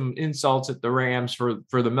lobbing some insults at the Rams for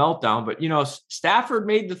the meltdown, but Stafford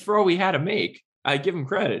made the throw he had to make. I give him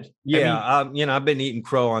credit. Yeah, I mean, I've been eating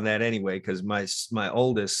crow on that anyway because my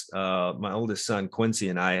oldest son Quincy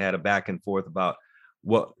and I had a back and forth about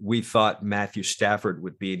what we thought Matthew Stafford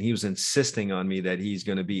would be, and he was insisting on me that he's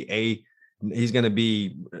going to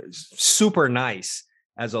be super nice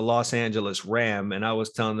as a Los Angeles Ram, and I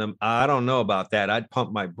was telling them I don't know about that. I'd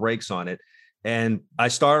pump my brakes on it. And I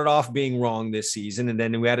started off being wrong this season, and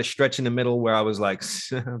then we had a stretch in the middle where I was like,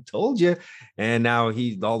 "I told you." And now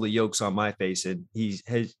all the yolks on my face, and he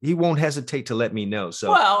won't hesitate to let me know.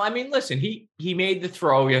 So well, I mean, listen, he made the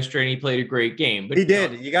throw yesterday and he played a great game. But he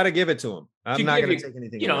did. You got to give it to him. I'm not going to take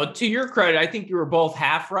anything. To your credit, I think you were both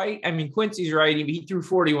half right. I mean, Quincy's right. He threw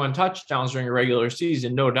 41 touchdowns during a regular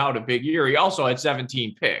season, no doubt a big year. He also had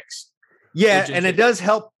 17 picks. Yeah, and it does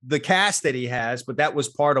help the cast that he has, but that was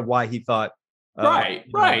part of why he thought. Right.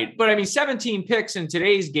 But I mean, 17 picks in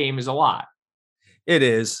today's game is a lot. It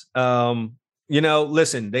is.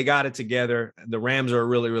 Listen, they got it together. The Rams are a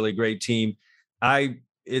really, really great team. San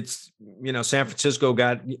Francisco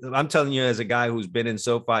I'm telling you, as a guy who's been in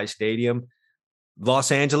SoFi Stadium,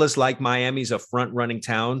 Los Angeles, like Miami's a front running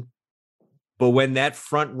town. But when that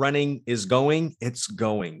front running is going, it's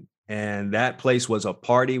going. And that place was a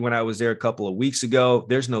party when I was there a couple of weeks ago.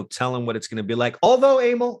 There's no telling what it's going to be like. Although,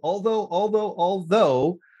 Emil,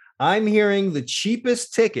 although I'm hearing the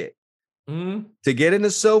cheapest ticket to get into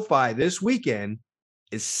SoFi this weekend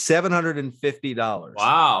is $750.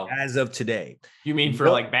 Wow. As of today. You mean for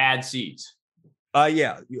like bad seats?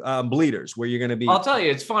 Yeah. Bleeders, where you're going to be. I'll tell you,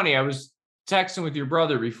 it's funny. I was texting with your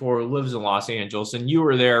brother before, who lives in Los Angeles, and you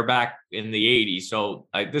were there back in the 80s. So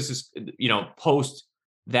this is, post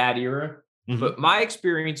that era. Mm-hmm. But my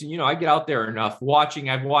experience, and I get out there enough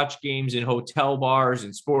I've watched games in hotel bars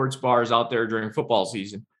and sports bars out there during football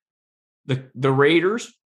season. The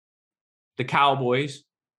Raiders, the Cowboys,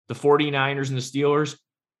 the 49ers, and the Steelers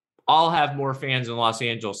all have more fans in Los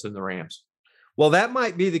Angeles than the Rams. Well, that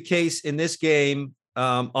might be the case in this game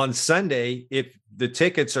on Sunday if the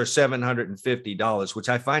tickets are $750, which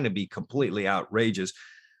I find to be completely outrageous.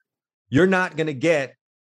 You're not going to get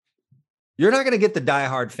the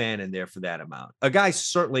diehard fan in there for that amount. A guy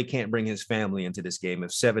certainly can't bring his family into this game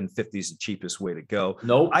if $750 is the cheapest way to go.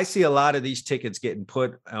 Nope. I see a lot of these tickets getting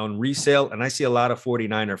put on resale, and I see a lot of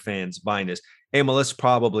 49er fans buying this. Emil, it's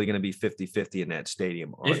probably going to be 50-50 in that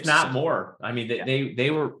stadium. If not more. I mean, they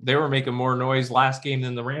were making more noise last game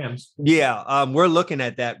than the Rams. Yeah, we're looking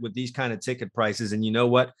at that with these kind of ticket prices. And you know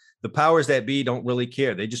what? The powers that be don't really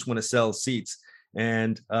care. They just want to sell seats.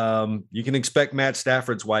 And you can expect Matt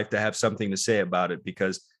Stafford's wife to have something to say about it,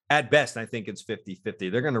 because at best, I think it's 50-50.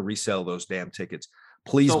 They're going to resell those damn tickets.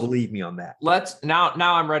 Please believe me on that. Now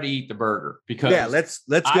I'm ready to eat the burger, because let's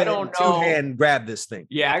get it two-hand grab this thing.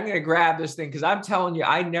 Yeah, I'm going to grab this thing because I'm telling you,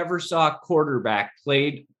 I never saw a quarterback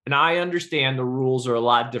played, and I understand the rules are a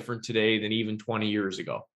lot different today than even 20 years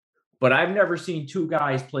ago. But I've never seen two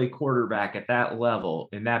guys play quarterback at that level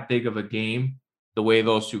in that big of a game the way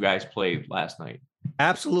those two guys played last night.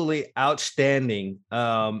 Absolutely outstanding.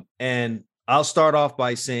 And I'll start off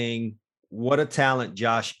by saying what a talent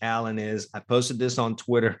Josh Allen is. I posted this on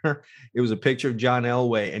Twitter. It was a picture of John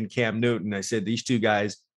Elway and Cam Newton. I said these two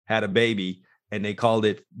guys had a baby, and they called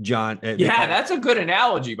it John. That's a good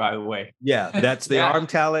analogy, by the way. Yeah, that's the arm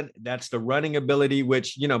talent. That's the running ability,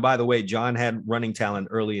 which, by the way, John had running talent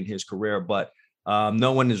early in his career, but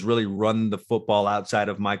no one has really run the football outside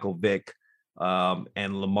of Michael Vick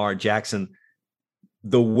and Lamar Jackson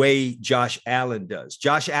the way Josh Allen does.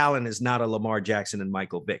 Josh Allen is not a Lamar Jackson and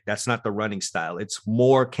Michael Vick. That's not the running style. It's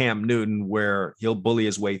more Cam Newton, where he'll bully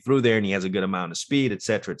his way through there and he has a good amount of speed, et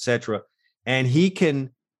cetera, et cetera. And he can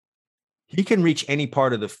reach any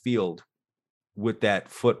part of the field with that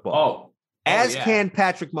football. As can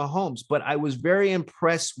Patrick Mahomes. But I was very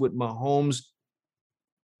impressed with Mahomes'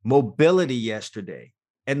 mobility yesterday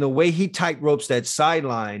and the way he tightropes that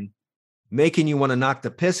sideline, making you want to knock the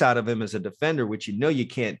piss out of him as a defender, which you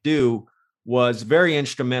can't do, was very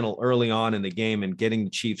instrumental early on in the game and getting the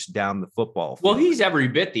Chiefs down the football field. Well, he's every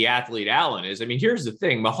bit the athlete Allen is. I mean, here's the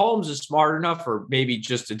thing. Mahomes is smart enough, or maybe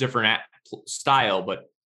just a different style, but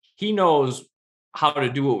he knows how to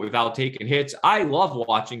do it without taking hits. I love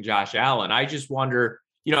watching Josh Allen. I just wonder,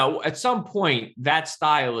 at some point that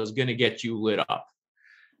style is going to get you lit up.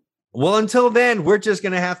 Well, until then, we're just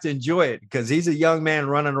going to have to enjoy it, because he's a young man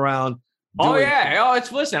running around.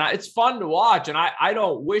 It's fun to watch. And I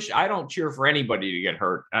don't cheer for anybody to get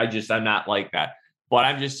hurt. I'm not like that. But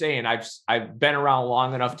I'm just saying, I've been around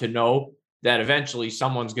long enough to know that eventually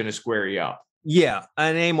someone's going to square you up. Yeah.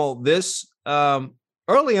 And Emil, this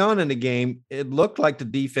early on in the game, it looked like the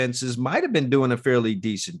defenses might have been doing a fairly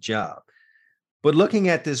decent job. But looking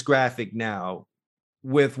at this graphic now,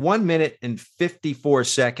 with 1 minute and 54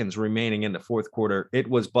 seconds remaining in the fourth quarter, it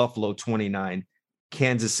was Buffalo 29,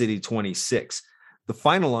 Kansas City 26. The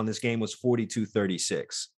final on this game was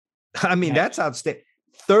 42-36. I mean, that's outstanding.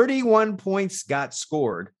 31 points got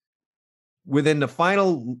scored within the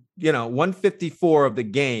final, 154 of the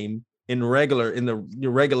game in the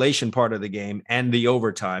regulation part of the game and the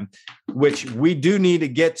overtime, which we do need to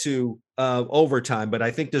get to overtime, but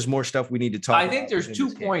I think there's more stuff we need to talk about. I think there's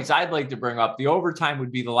 2 points I'd like to bring up. The overtime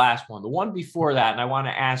would be the last one. The one before that, and I want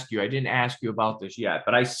to ask you, I didn't ask you about this yet,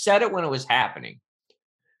 but I said it when it was happening.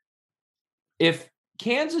 If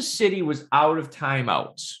Kansas City was out of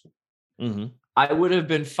timeouts, I would have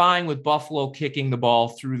been fine with Buffalo kicking the ball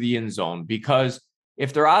through the end zone, because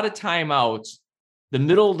if they're out of timeouts, the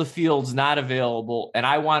middle of the field's not available, and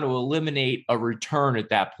I want to eliminate a return at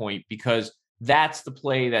that point, because that's the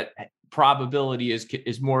play that probability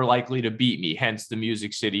is more likely to beat me, hence the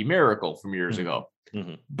Music City Miracle from years ago.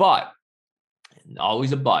 But,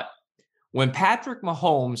 always a but, when Patrick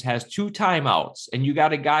Mahomes has 2 timeouts and you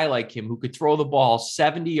got a guy like him who could throw the ball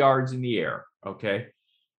 70 yards in the air, okay?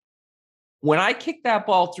 When I kick that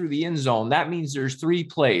ball through the end zone, that means there's 3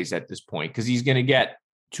 plays at this point, because he's going to get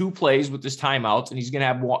 2 plays with his timeouts, and he's going to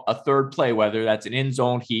have a third play, whether that's an end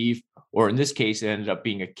zone heave, or in this case, it ended up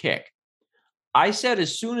being a kick. I said,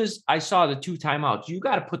 as soon as I saw the 2 timeouts, you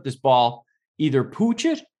got to put this ball, either pooch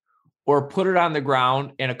it or put it on the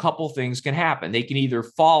ground, and a couple things can happen. They can either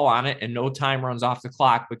fall on it and no time runs off the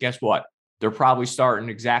clock, but guess what? They're probably starting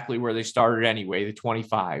exactly where they started anyway, the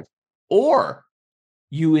 25. Or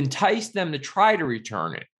you entice them to try to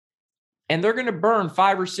return it, and they're going to burn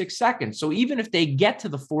 5 or 6 seconds. So even if they get to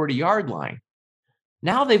the 40-yard line,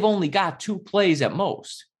 now they've only got 2 plays at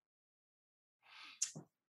most.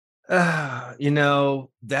 That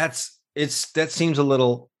seems a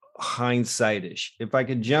little hindsight-ish. If I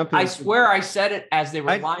could jump in, I swear I said it as they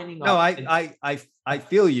were lining up. No, I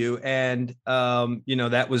feel you, and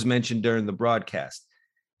that was mentioned during the broadcast.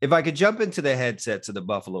 If I could jump into the headsets of the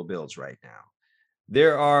Buffalo Bills right now,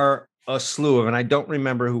 there are a slew of, and I don't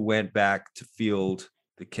remember who went back to field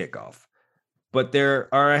the kickoff, but there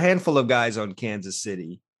are a handful of guys on Kansas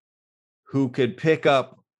City who could pick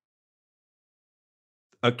up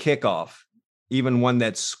a kickoff, even one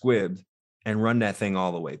that's squibbed, and run that thing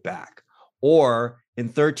all the way back. Or in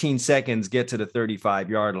 13 seconds, get to the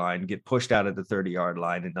 35-yard line, get pushed out at the 30-yard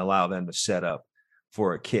line, and allow them to set up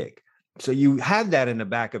for a kick. So you have that in the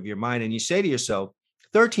back of your mind, and you say to yourself,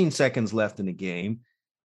 13 seconds left in the game.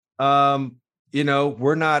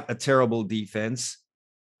 We're not a terrible defense.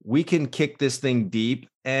 We can kick this thing deep.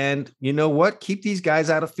 And you know what? Keep these guys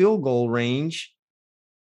out of field goal range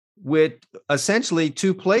with essentially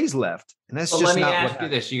 2 plays left. And that's just not what happened. Let me ask you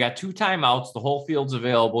this. You got 2 timeouts. The whole field's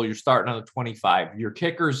available. You're starting on the 25. Your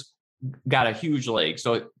kicker's got a huge leg.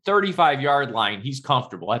 So 35-yard line, he's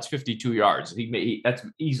comfortable. That's 52 yards. That's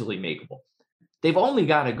easily makeable. They've only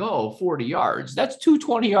got to go 40 yards. That's 2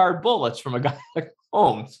 20-yard bullets from a guy like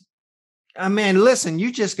Holmes. Man, listen,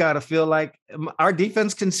 you just got to feel like our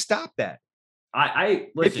defense can stop that. Listen,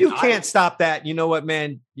 if you can't stop that, you know what,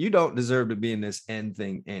 man, you don't deserve to be in this end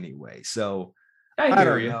thing anyway. So I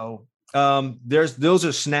don't know. Those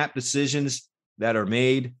are snap decisions that are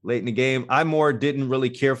made late in the game. I didn't really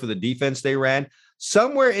care for the defense they ran.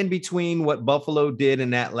 Somewhere in between what Buffalo did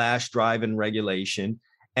in that last drive in regulation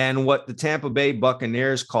and what the Tampa Bay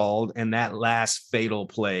Buccaneers called in that last fatal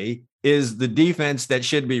play is the defense that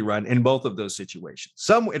should be run in both of those situations.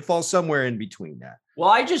 It falls somewhere in between that. Well,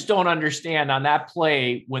 I just don't understand on that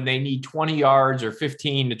play when they need 20 yards or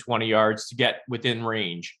 15 to 20 yards to get within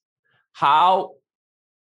range, how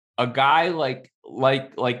a guy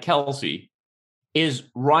like Kelsey is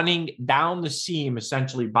running down the seam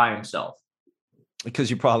essentially by himself. Because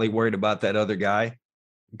you're probably worried about that other guy.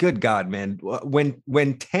 Good God, man.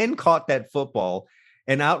 When 10 caught that football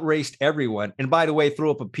and outraced everyone, and by the way, threw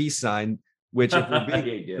up a peace sign, which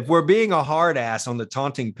if we're being a hard ass on the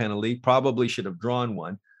taunting penalty, probably should have drawn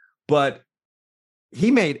one. But he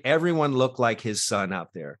made everyone look like his son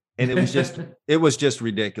out there. And it was just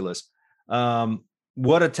ridiculous.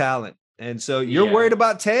 What a talent. And so you're worried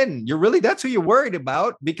about 10. That's who you're worried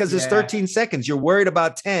about, because it's 13 seconds. You're worried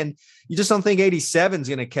about 10. You just don't think 87 is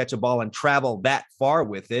going to catch a ball and travel that far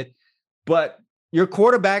with it. But your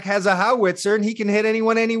quarterback has a howitzer and he can hit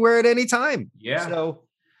anyone anywhere at any time. Yeah. So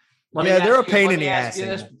they're a pain in the ass.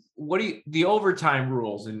 The overtime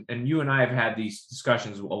rules, and you and I have had these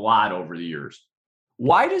discussions a lot over the years.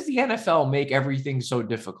 Why does the NFL make everything so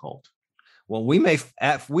difficult? Well, we may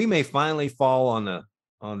finally fall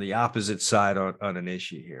on the opposite side on an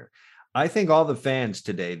issue here. I think all the fans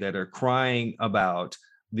today that are crying about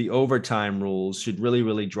the overtime rules should really,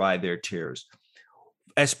 really dry their tears,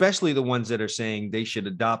 especially the ones that are saying they should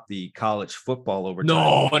adopt the college football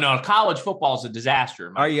overtime. No, college football is a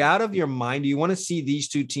disaster. Are you out of your mind? Do you want to see these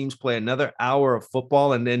two teams play another hour of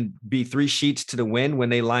football and then be 3 sheets to the wind when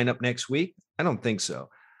they line up next week? I don't think so.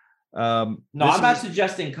 No, I'm not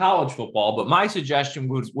suggesting college football, but my suggestion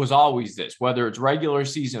was always this, whether it's regular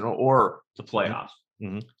season or the playoffs.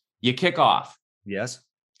 Mm-hmm. You kick off. Yes.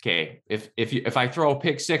 Okay. If I throw a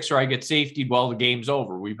pick six or I get safety, well, the game's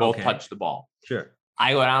over. We both touch the ball. Sure.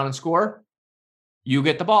 I go down and score. You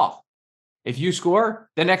get the ball. If you score,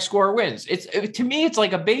 the next scorer wins. To me, it's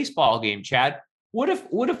like a baseball game, Chad. What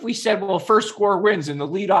if we said, well, first score wins and the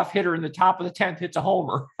leadoff hitter in the top of the 10th hits a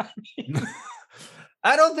homer?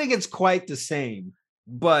 I don't think it's quite the same,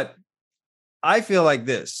 but I feel like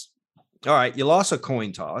this. All right, you lost a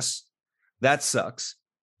coin toss. That sucks.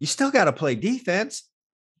 You still got to play defense.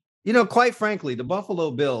 Quite frankly, the Buffalo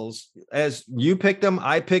Bills, as you picked them,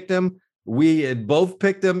 I picked them. We had both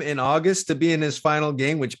picked them in August to be in his final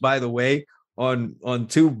game, which, by the way, on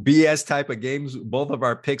two BS type of games, both of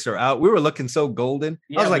our picks are out. We were looking so golden.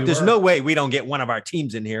 Yeah, I was like, there's no way we don't get one of our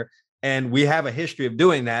teams in here. And we have a history of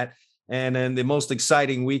doing that. And then the most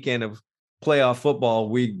exciting weekend of playoff football,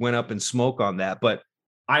 we went up in smoke on that. But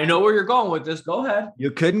I know where you're going with this. Go ahead.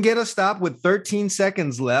 You couldn't get a stop with 13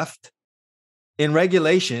 seconds left in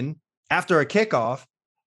regulation after a kickoff.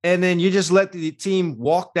 And then you just let the team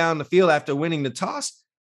walk down the field after winning the toss.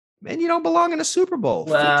 Man, you don't belong in a Super Bowl.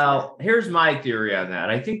 Well, here's my theory on that.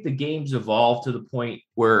 I think the game's evolved to the point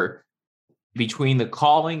where between the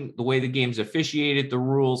calling, the way the game's officiated, the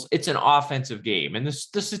rules, it's an offensive game. And the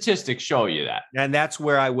statistics show you that. And that's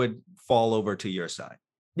where I would fall over to your side.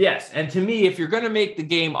 Yes. And to me, if you're going to make the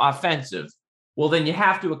game offensive, well, then you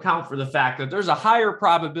have to account for the fact that there's a higher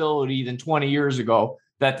probability than 20 years ago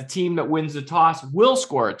that the team that wins the toss will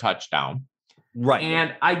score a touchdown. Right.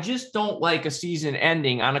 And I just don't like a season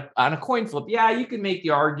ending on a coin flip. Yeah, you can make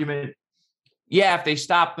the argument. Yeah, if they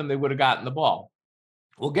stopped them, they would have gotten the ball.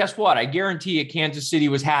 Well, guess what? I guarantee you Kansas City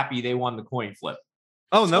was happy they won the coin flip.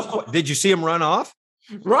 Oh, no. Did you see him run off?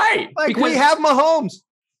 Right. Like, we have Mahomes.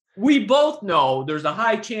 We both know there's a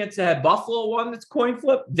high chance that Buffalo won this coin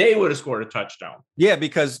flip, they would have scored a touchdown. Yeah,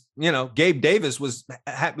 because, Gabe Davis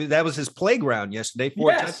that was his playground yesterday,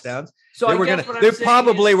 4 touchdowns. So they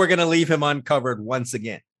probably were going to leave him uncovered once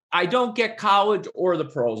again. I don't get college or the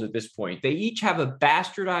pros at this point. They each have a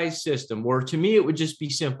bastardized system where, to me, it would just be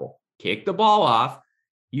simple. Kick the ball off,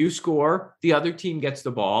 you score, the other team gets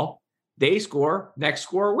the ball. They score, next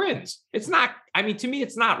score wins. It's not, to me,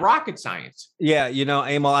 it's not rocket science. Yeah,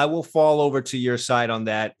 Emil, I will fall over to your side on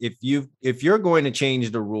that. If you're going to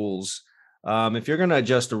change the rules, if you're going to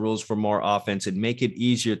adjust the rules for more offense and make it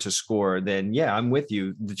easier to score, then yeah, I'm with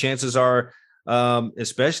you. The chances are,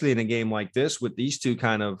 especially in a game like this with these two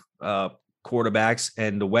kind of quarterbacks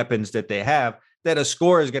and the weapons that they have, that a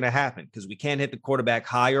score is going to happen because we can't hit the quarterback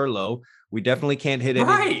high or low. We definitely can't hit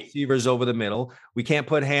any receivers over the middle. We can't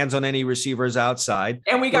put hands on any receivers outside.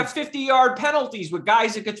 And we got 50-yard penalties with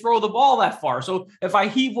guys that could throw the ball that far. So if I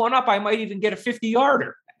heave one up, I might even get a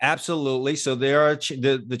 50-yarder. Absolutely. So there are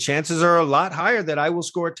the chances are a lot higher that I will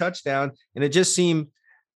score a touchdown. And it just seemed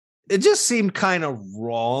kind of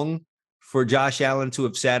wrong for Josh Allen to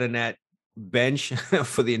have sat in that bench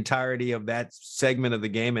for the entirety of that segment of the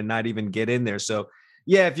game and not even get in there. So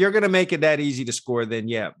yeah, if you're going to make it that easy to score, then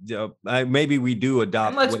yeah, maybe we do adopt.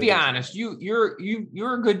 And let's be honest, you're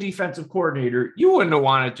a good defensive coordinator. You wouldn't have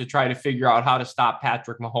wanted to try to figure out how to stop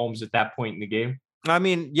Patrick Mahomes at that point in the game.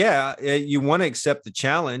 Yeah, you want to accept the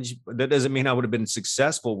challenge, but that doesn't mean I would have been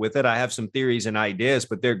successful with it. I have some theories and ideas,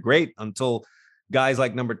 but they're great until guys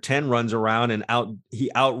like number 10 runs around and he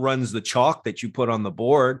outruns the chalk that you put on the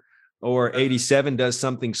board. Or 87 does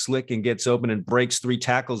something slick and gets open and breaks 3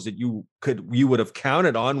 tackles that you would have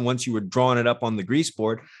counted on once you were drawing it up on the grease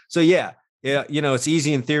board. So yeah, it's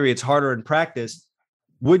easy in theory, it's harder in practice.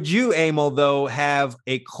 Would you, Emil, though, have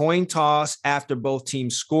a coin toss after both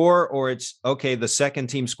teams score, or it's okay, the second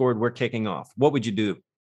team scored, we're kicking off? What would you do?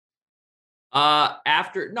 You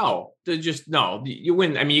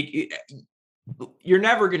win. You're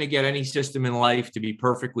never going to get any system in life to be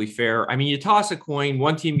perfectly fair. You toss a coin,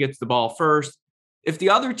 one team gets the ball first. If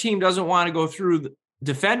the other team doesn't want to go through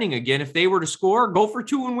defending again, if they were to score, go for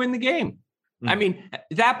 2 and win the game. At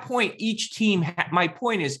that point, my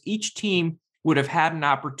point is each team would have had an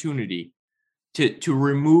opportunity to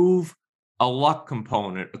remove a luck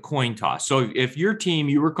component, a coin toss. So if your team,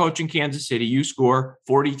 you were coaching Kansas City, you score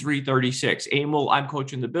 43-36. Emil, I'm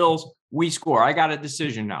coaching the Bills. We score. I got a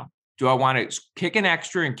decision now. Do I want to kick an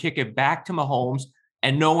extra and kick it back to Mahomes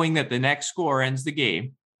and knowing that the next score ends the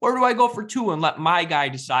game? Or do I go for 2 and let my guy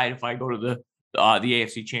decide if I go to the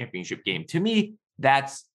AFC Championship game? To me,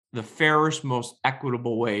 that's the fairest, most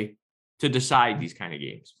equitable way to decide these kind of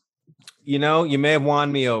games. You may have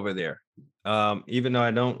won me over there. Even though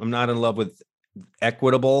I'm not in love with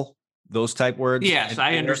equitable, those type words. Yes,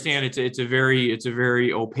 I understand it's a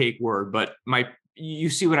very opaque word, but you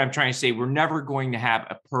see what I'm trying to say. We're never going to have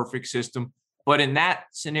a perfect system, but in that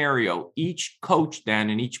scenario, each coach then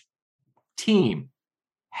and each team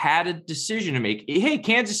had a decision to make. Hey,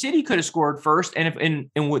 Kansas City could have scored first, and if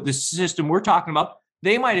in what the system we're talking about,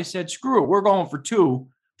 they might have said, "Screw it, we're going for 2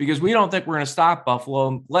 because we don't think we're going to stop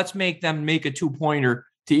Buffalo. Let's make them make a 2-pointer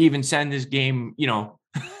to even send this game."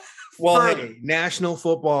 Well, hey, National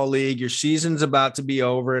Football League, your season's about to be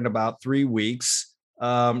over in about 3 weeks.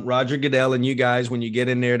 Roger Goodell and you guys, when you get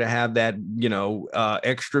in there to have that,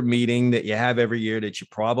 extra meeting that you have every year that you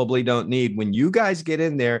probably don't need, when you guys get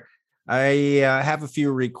in there, I have a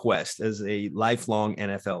few requests as a lifelong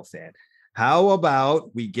NFL fan. How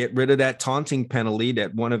about we get rid of that taunting penalty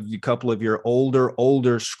that couple of your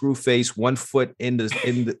older screw face 1 foot in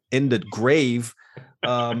the grave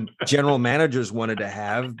general managers wanted to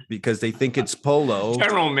have because they think it's polo.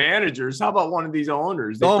 General managers? How about one of these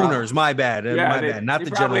owners? My bad. Not the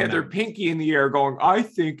general. They had their pinky in the air going, "I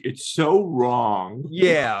think it's so wrong."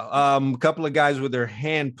 Yeah. A couple of guys with their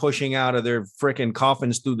hand pushing out of their freaking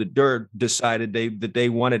coffins through the dirt decided that they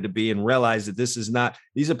wanted to be and realized that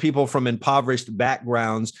these are people from impoverished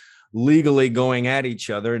backgrounds legally going at each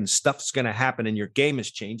other, and stuff's going to happen and your game has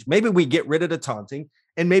changed. Maybe we get rid of the taunting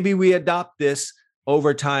and maybe we adopt this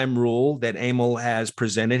overtime rule that Emil has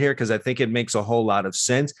presented here, because I think it makes a whole lot of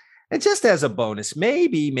sense. And just as a bonus,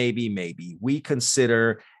 maybe we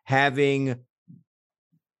consider having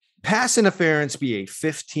pass interference be a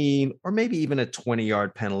 15 or maybe even a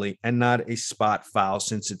 20-yard penalty and not a spot foul,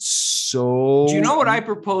 since it's so. Do you know what I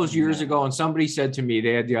proposed years ago? And somebody said to me,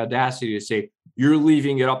 they had the audacity to say, "You're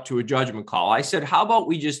leaving it up to a judgment call." I said, how about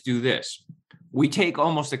we just do this? We take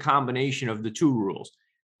almost a combination of the 2 rules,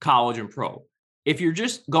 college and pro. If you're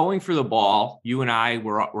just going for the ball, you and I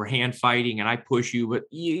we're hand fighting and I push you, but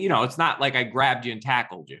it's not like I grabbed you and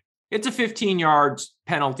tackled you. It's a 15 yards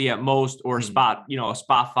penalty at most, or a spot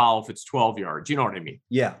foul if it's 12 yards. You know what I mean?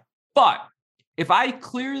 Yeah. But if I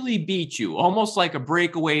clearly beat you, almost like a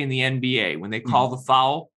breakaway in the NBA when they call the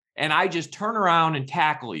foul, and I just turn around and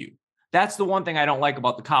tackle you, that's the one thing I don't like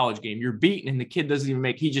about the college game. You're beaten and the kid doesn't even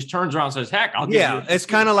he just turns around and says, "Heck, I'll give you." Yeah, it's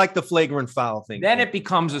kind of like the flagrant foul thing. Then it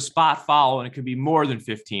becomes a spot foul and it could be more than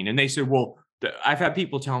 15. And they said, well, I've had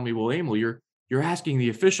people telling me, "Well, Emil, you're asking the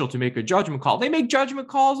official to make a judgment call." They make judgment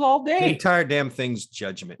calls all day. The entire damn thing's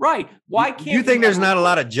judgment. Right. Why can't you think there's not a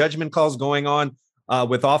lot of judgment calls going on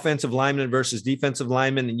with offensive linemen versus defensive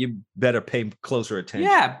linemen? And you better pay closer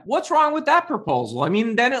attention. Yeah. What's wrong with that proposal? I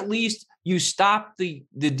mean, then at least you stop the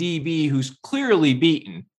DB who's clearly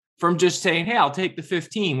beaten from just saying, "Hey, I'll take the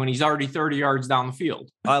 15" when he's already 30 yards down the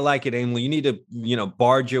field. I like it, Emil. You need to,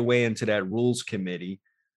 barge your way into that rules committee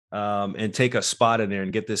and take a spot in there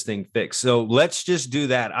and get this thing fixed. So let's just do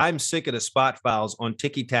that. I'm sick of the spot fouls on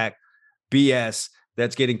ticky-tack BS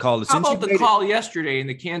that's getting called. How about the call yesterday in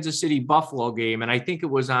the Kansas City Buffalo game? And I think it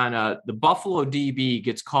was on the Buffalo DB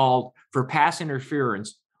gets called for pass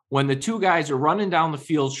interference when the 2 guys are running down the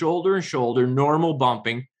field, shoulder and shoulder, normal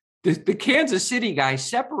bumping. The Kansas City guy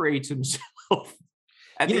separates himself.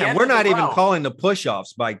 We're not even calling the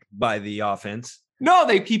push-offs by the offense. No,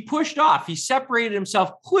 he pushed off. He separated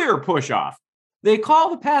himself, clear push-off. They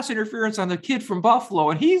call the pass interference on the kid from Buffalo,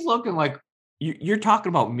 and he's looking like, "You're talking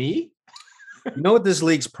about me?" You know what this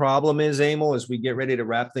league's problem is, Emil, as we get ready to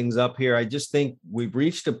wrap things up here? I just think we've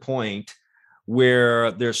reached a point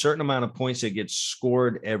where there's a certain amount of points that get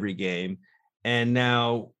scored every game. And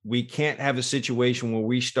now we can't have a situation where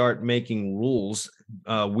we start making rules,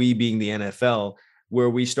 we being the NFL,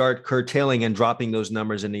 where we start curtailing and dropping those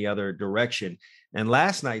numbers in the other direction. And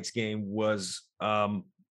last night's game was a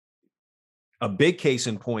big case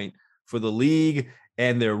in point for the league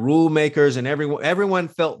and their rule makers, and everyone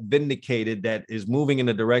felt vindicated that is moving in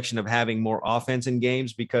the direction of having more offense in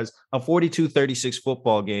games, because a 42-36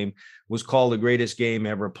 football game was called the greatest game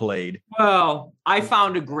ever played. Well, I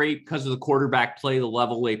found it great because of the quarterback play, the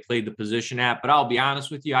level they played the position at. But I'll be honest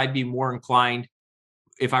with you, I'd be more inclined,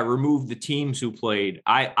 if I removed the teams who played,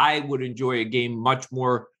 I would enjoy a game much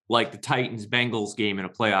more like the Titans-Bengals game in a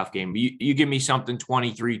playoff game. You give me something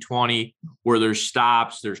 23-20 where there's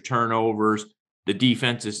stops, there's turnovers, the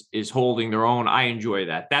defense is holding their own. I enjoy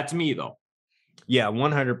that. That's me, though. Yeah,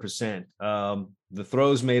 100%. The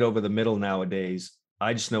throws made over the middle nowadays,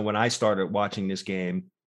 I just know when I started watching this game,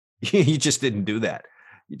 you just didn't do that.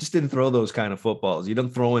 you just didn't throw those kind of footballs. You don't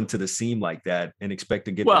throw into the seam like that and expect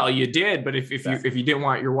to get. Well, you did, but if you didn't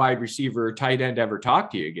want your wide receiver or tight end to ever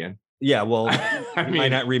talk to you again. Yeah, well, you might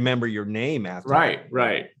not remember your name after.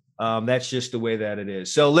 Right. That's just the way that it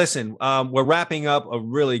is. So listen, we're wrapping up a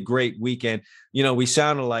really great weekend. You know, we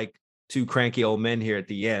sounded like two cranky old men here at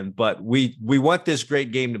the end, but we want this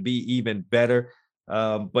great game to be even better.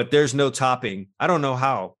 But there's no topping. I don't know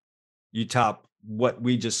how you top what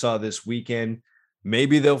we just saw this weekend.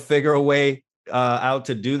 Maybe they'll figure a way out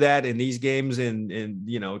to do that in these games in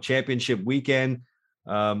championship weekend.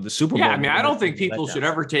 The Super Bowl. Yeah, I mean, I don't think people should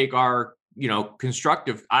ever take our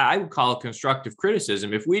constructive, I would call it constructive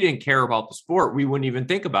criticism. If we didn't care about the sport, we wouldn't even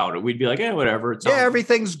think about it. We'd be like, whatever. It's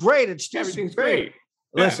everything's great. It's just everything's great.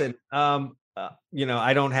 Listen, I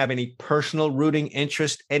don't have any personal rooting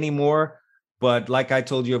interest anymore, but like I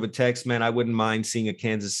told you over text, man, I wouldn't mind seeing a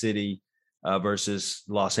Kansas City versus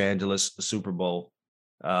Los Angeles Super Bowl.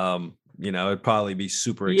 It'd probably be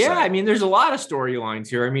super exciting. Yeah, I mean, there's a lot of storylines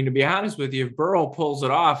here. I mean, to be honest with you, if Burrow pulls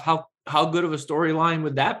it off, how good of a storyline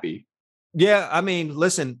would that be? Yeah, I mean,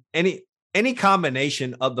 listen, any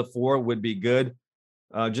combination of the four would be good.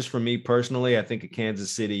 Just for me personally, I think a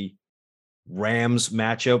Kansas City Rams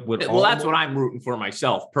matchup would. Well, that's what I'm rooting for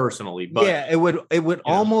myself personally. But yeah, it would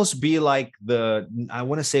almost be like I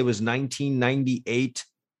want to say it was 1998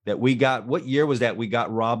 that we got. What year was that? We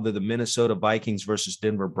got robbed of the Minnesota Vikings versus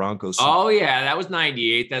Denver Broncos. Oh yeah, that was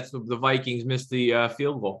 98. That's the Vikings missed the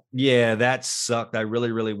field goal. Yeah, that sucked. I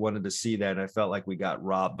really, really wanted to see that. And I felt like we got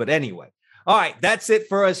robbed. But anyway, all right, that's it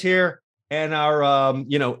for us here. And our,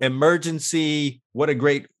 emergency, what a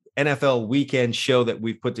great NFL weekend show that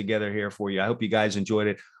we've put together here for you. I hope you guys enjoyed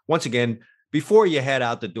it. Once again, before you head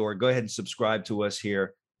out the door, go ahead and subscribe to us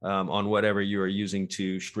here on whatever you are using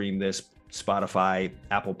to stream this, Spotify,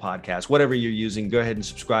 Apple Podcasts, whatever you're using. Go ahead and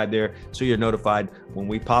subscribe there so you're notified when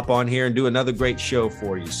we pop on here and do another great show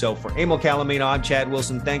for you. So for Emil Calamino, I'm Chad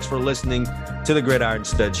Wilson. Thanks for listening to the Gridiron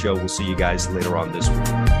Stud Show. We'll see you guys later on this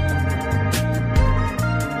week.